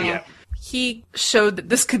 Kobayashi. Yeah. He showed that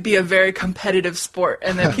this could be a very competitive sport,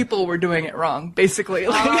 and that people were doing it wrong, basically.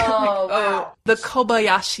 Wow. The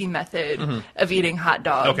Kobayashi method of eating hot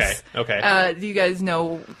dogs. Okay. Do you guys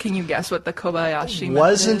know? Can you guess what the Kobayashi method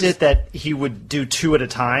Wasn't is? it that he would do 2 at a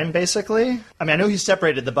time, basically? I mean, I know he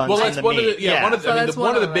separated the buns Well, and that's the one meat. of the one of the, So I mean, that's the, one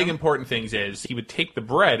one of the of big them. important things is he would take the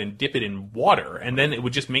bread and dip it in water, and then it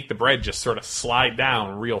would just make the bread just sort of slide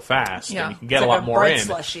down real fast, Yeah. and you can get It's a like lot a more bread in.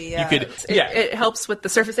 slushy, You yeah. could, It helps with the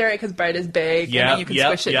surface area because bread is big, and Yep, then you can yep,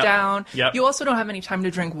 squish it yep, down. yep. You also don't have any time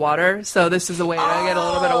to drink water, so this is a way to get a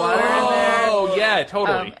little bit of water in there. Oh yeah,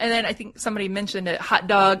 totally. And then I think somebody mentioned it. Hot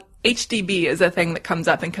dog HDB is a thing that comes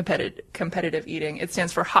up in competitive eating. It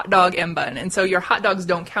stands for hot dog and bun, and so your hot dogs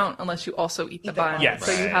don't count unless you also eat the bun. Yes.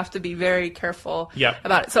 So you have to be very careful Yep.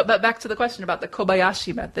 about it. So, but back to the question about the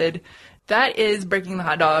Kobayashi method. That is breaking the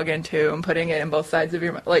hot dog in two and putting it in both sides of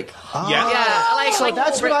your mouth. Like, Yeah. like, So like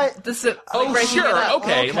that's what I- This is, Oh like breaking sure, it up.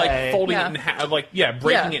 okay. Like folding Yeah. it in half,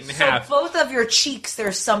 breaking it in So half. both of your cheeks,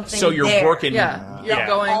 there's something So you're there. working. Yeah, you're yeah.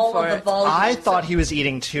 going all for of the it. volume. I thought he was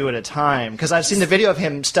eating 2 at a time because I've seen the video of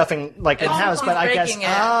him stuffing like in It's house, but I guess breaking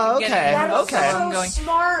it, oh, getting okay, it. That is okay. so Going.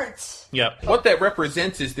 smart. Yeah. What that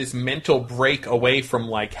represents is this mental break away from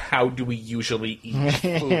like how do we usually eat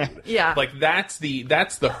food. Yeah. Like that's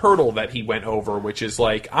the hurdle that he went over, which is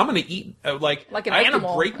like I'm going to eat Like an I have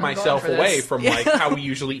animal. to break I'm going myself for away this. from Yeah. like how we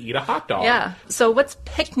usually eat a hot dog. Yeah. So what's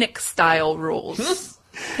picnic style rules?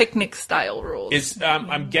 Picnic style rules. Is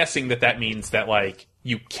I'm guessing that means that like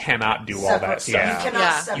you cannot do all Separate that stuff. stuff. You cannot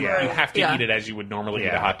Yeah. separate. You have to Yeah. eat it as you would normally eat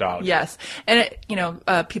a hot dog. Yes. And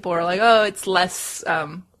it, people are like, oh, it's less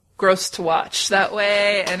gross to watch that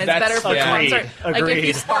way, and it's That's- better for yeah. sponsor. Like if you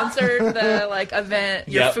Agreed. sponsored the like event,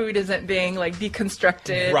 your Yep. food isn't being like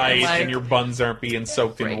deconstructed. Right, And, like, and your buns aren't being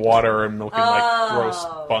soaked in Right. water and looking like Oh. gross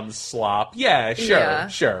bun slop. Yeah, sure, Yeah.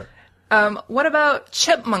 sure. what about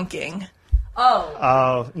chipmunking? Oh,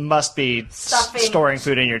 Oh, must be Stuffing. storing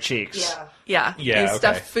food in your cheeks. yeah. Yeah, Yeah, you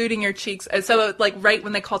stuff okay. food in your cheeks. So like right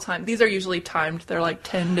when they call time, these are usually timed. They're like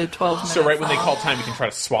 10 to 12 minutes. So right when they call time, you can try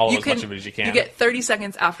to swallow as much of it as you can. You get 30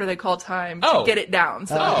 seconds after they call time to Oh. get it down.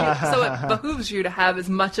 So, so it behooves you to have as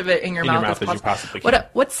much of it in your In your mouth, mouth as you possible. possibly can.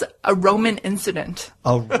 What's a Roman incident?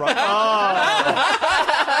 Oh,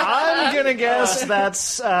 I'm gonna guess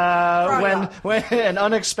that's when an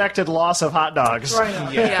unexpected loss of hot dogs.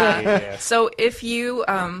 Yeah. So if you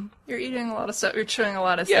you're eating a lot of stuff, you're chewing a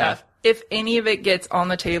lot of Yeah. stuff. If any of it gets on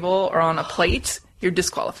the table or on a plate, you're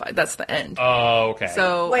disqualified. That's the end. Oh, okay.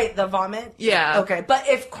 So Wait, the vomit? yeah. Okay, but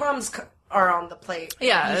if crumbs are on the plate, you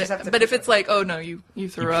Yeah, just have to but if it's like, oh no, you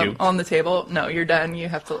threw You up puked. on the table, no, you're done. you're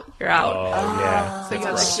out. Oh, yeah. So you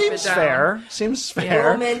gotta keep Seems it down. fair. Seems fair.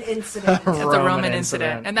 Roman incident. It's a Roman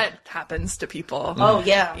incident, and that happens to people. Oh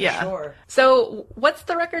yeah, Yeah. sure. So, what's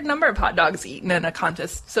the record number of hot dogs eaten in a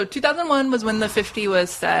contest? So, 2001 was when the 50 was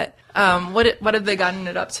set. What have they gotten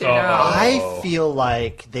it up to now? I feel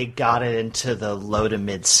like they got it into the low to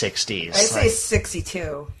mid 60s. I say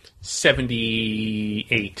 62.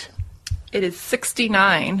 78. It is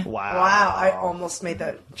 69. Wow, I almost made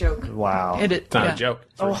that joke. Wow. It's not a joke.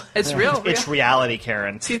 Oh, It's real. It's reality,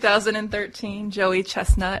 Karen. 2013, Joey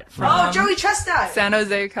Chestnut from Joey Chestnut. San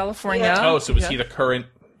Jose, California. Oh, so was Yeah. he the current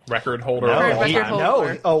record holder? No, of all record time?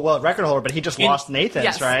 holder. Oh, well, record holder, but he just lost Nathan's,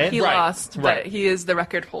 Yes, right? he Right, lost, right. but he is the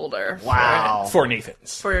record holder. Wow. For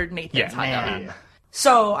Nathan's. For Nathan's Yeah, hot dog. Man.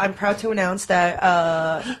 So I'm proud to announce that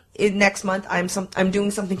next month I'm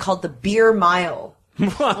doing something called the Beer Mile.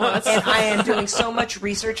 And I am doing so much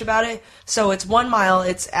research about it. So it's 1 mile.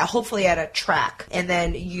 It's hopefully at a track, and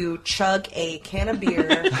then you chug a can of beer in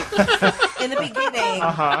the beginning,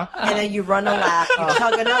 and then you run a lap. You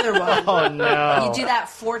chug another one. Oh, no. You do that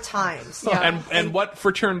 4 times. Yeah. And what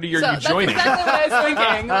fraternity are So you that's joining? exactly what I was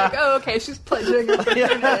thinking. Like, oh, okay, she's pledging her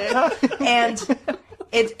fraternity. And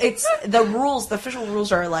it's the rules. The official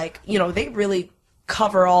rules are like, they really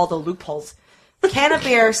cover all the loopholes. Can of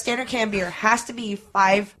beer, standard can beer, has to be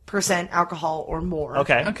 5% alcohol or more.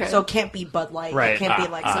 Okay. So it can't be Bud Light. Right. It can't be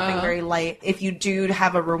like something very light. If you do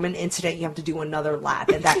have a Roman incident, you have to do another lap,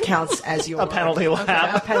 and that counts as your A penalty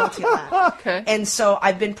lap. A penalty lap. Okay. And so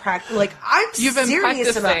I've been practicing. Like You've been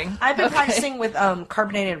serious practicing. about. I've been Okay. practicing with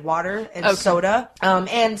carbonated water and soda,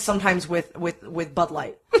 and sometimes with Bud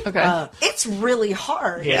Light. Okay. It's really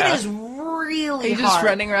hard. Yeah. It is really Are you hard. just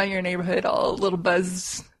running around your neighborhood all a little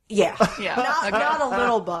buzz? Yeah, not a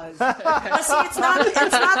little buzz. But see, it's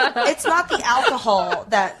not the alcohol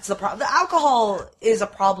that's the problem. The alcohol is a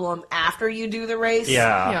problem after you do the race.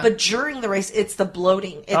 Yeah. But during the race, it's the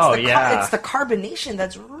bloating. It's it's the carbonation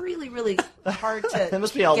that's really, really hard to. It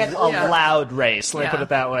must be a loud race. Let me put it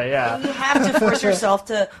that way. Yeah. You have to force yourself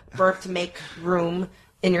to burp to make room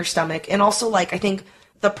in your stomach, and also I think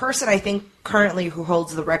the person currently who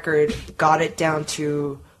holds the record got it down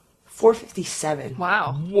to 4:57.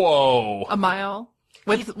 Wow. Whoa. A mile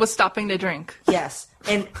with stopping to drink. Yes.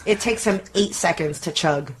 And it takes him 8 seconds to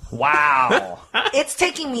chug. Wow. It's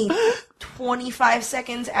taking me 25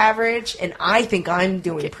 seconds average, and I think I'm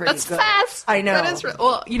doing pretty That's good. fast. I know. That is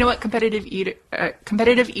well, you know what? Competitive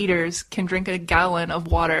eaters can drink a gallon of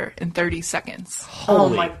water in 30 seconds. Oh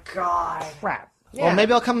my god. Crap. Yeah. Well,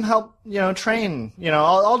 maybe I'll come help, train.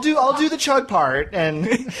 I'll do the chug part, and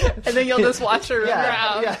and then you'll just watch her run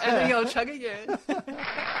around, yeah. and then you'll chug again.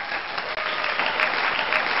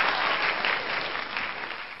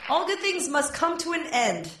 All good things must come to an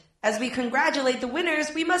end. As we congratulate the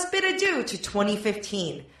winners, we must bid adieu to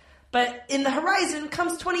 2015. But in the horizon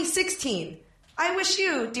comes 2016. I wish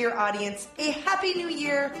you, dear audience, a happy new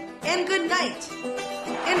year and good night.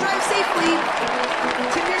 And drive safely.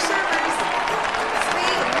 Tip your servers.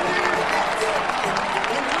 Stay under your pets.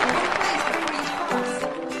 And look for place before you cross.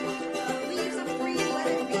 Leaves a free, let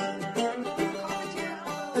it be.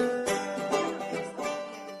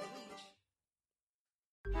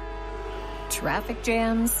 Traffic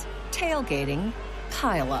jams, tailgating,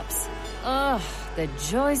 pileups. Ugh, the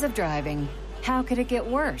joys of driving. How could it get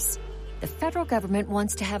worse? The federal government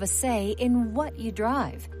wants to have a say in what you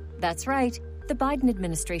drive. That's right. The Biden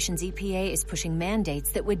administration's EPA is pushing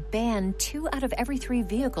mandates that would ban 2 out of every 3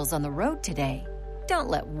 vehicles on the road today. Don't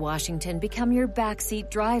let Washington become your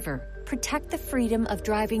backseat driver. Protect the freedom of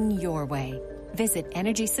driving your way. Visit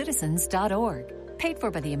EnergyCitizens.org. Paid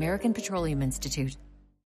for by the American Petroleum Institute.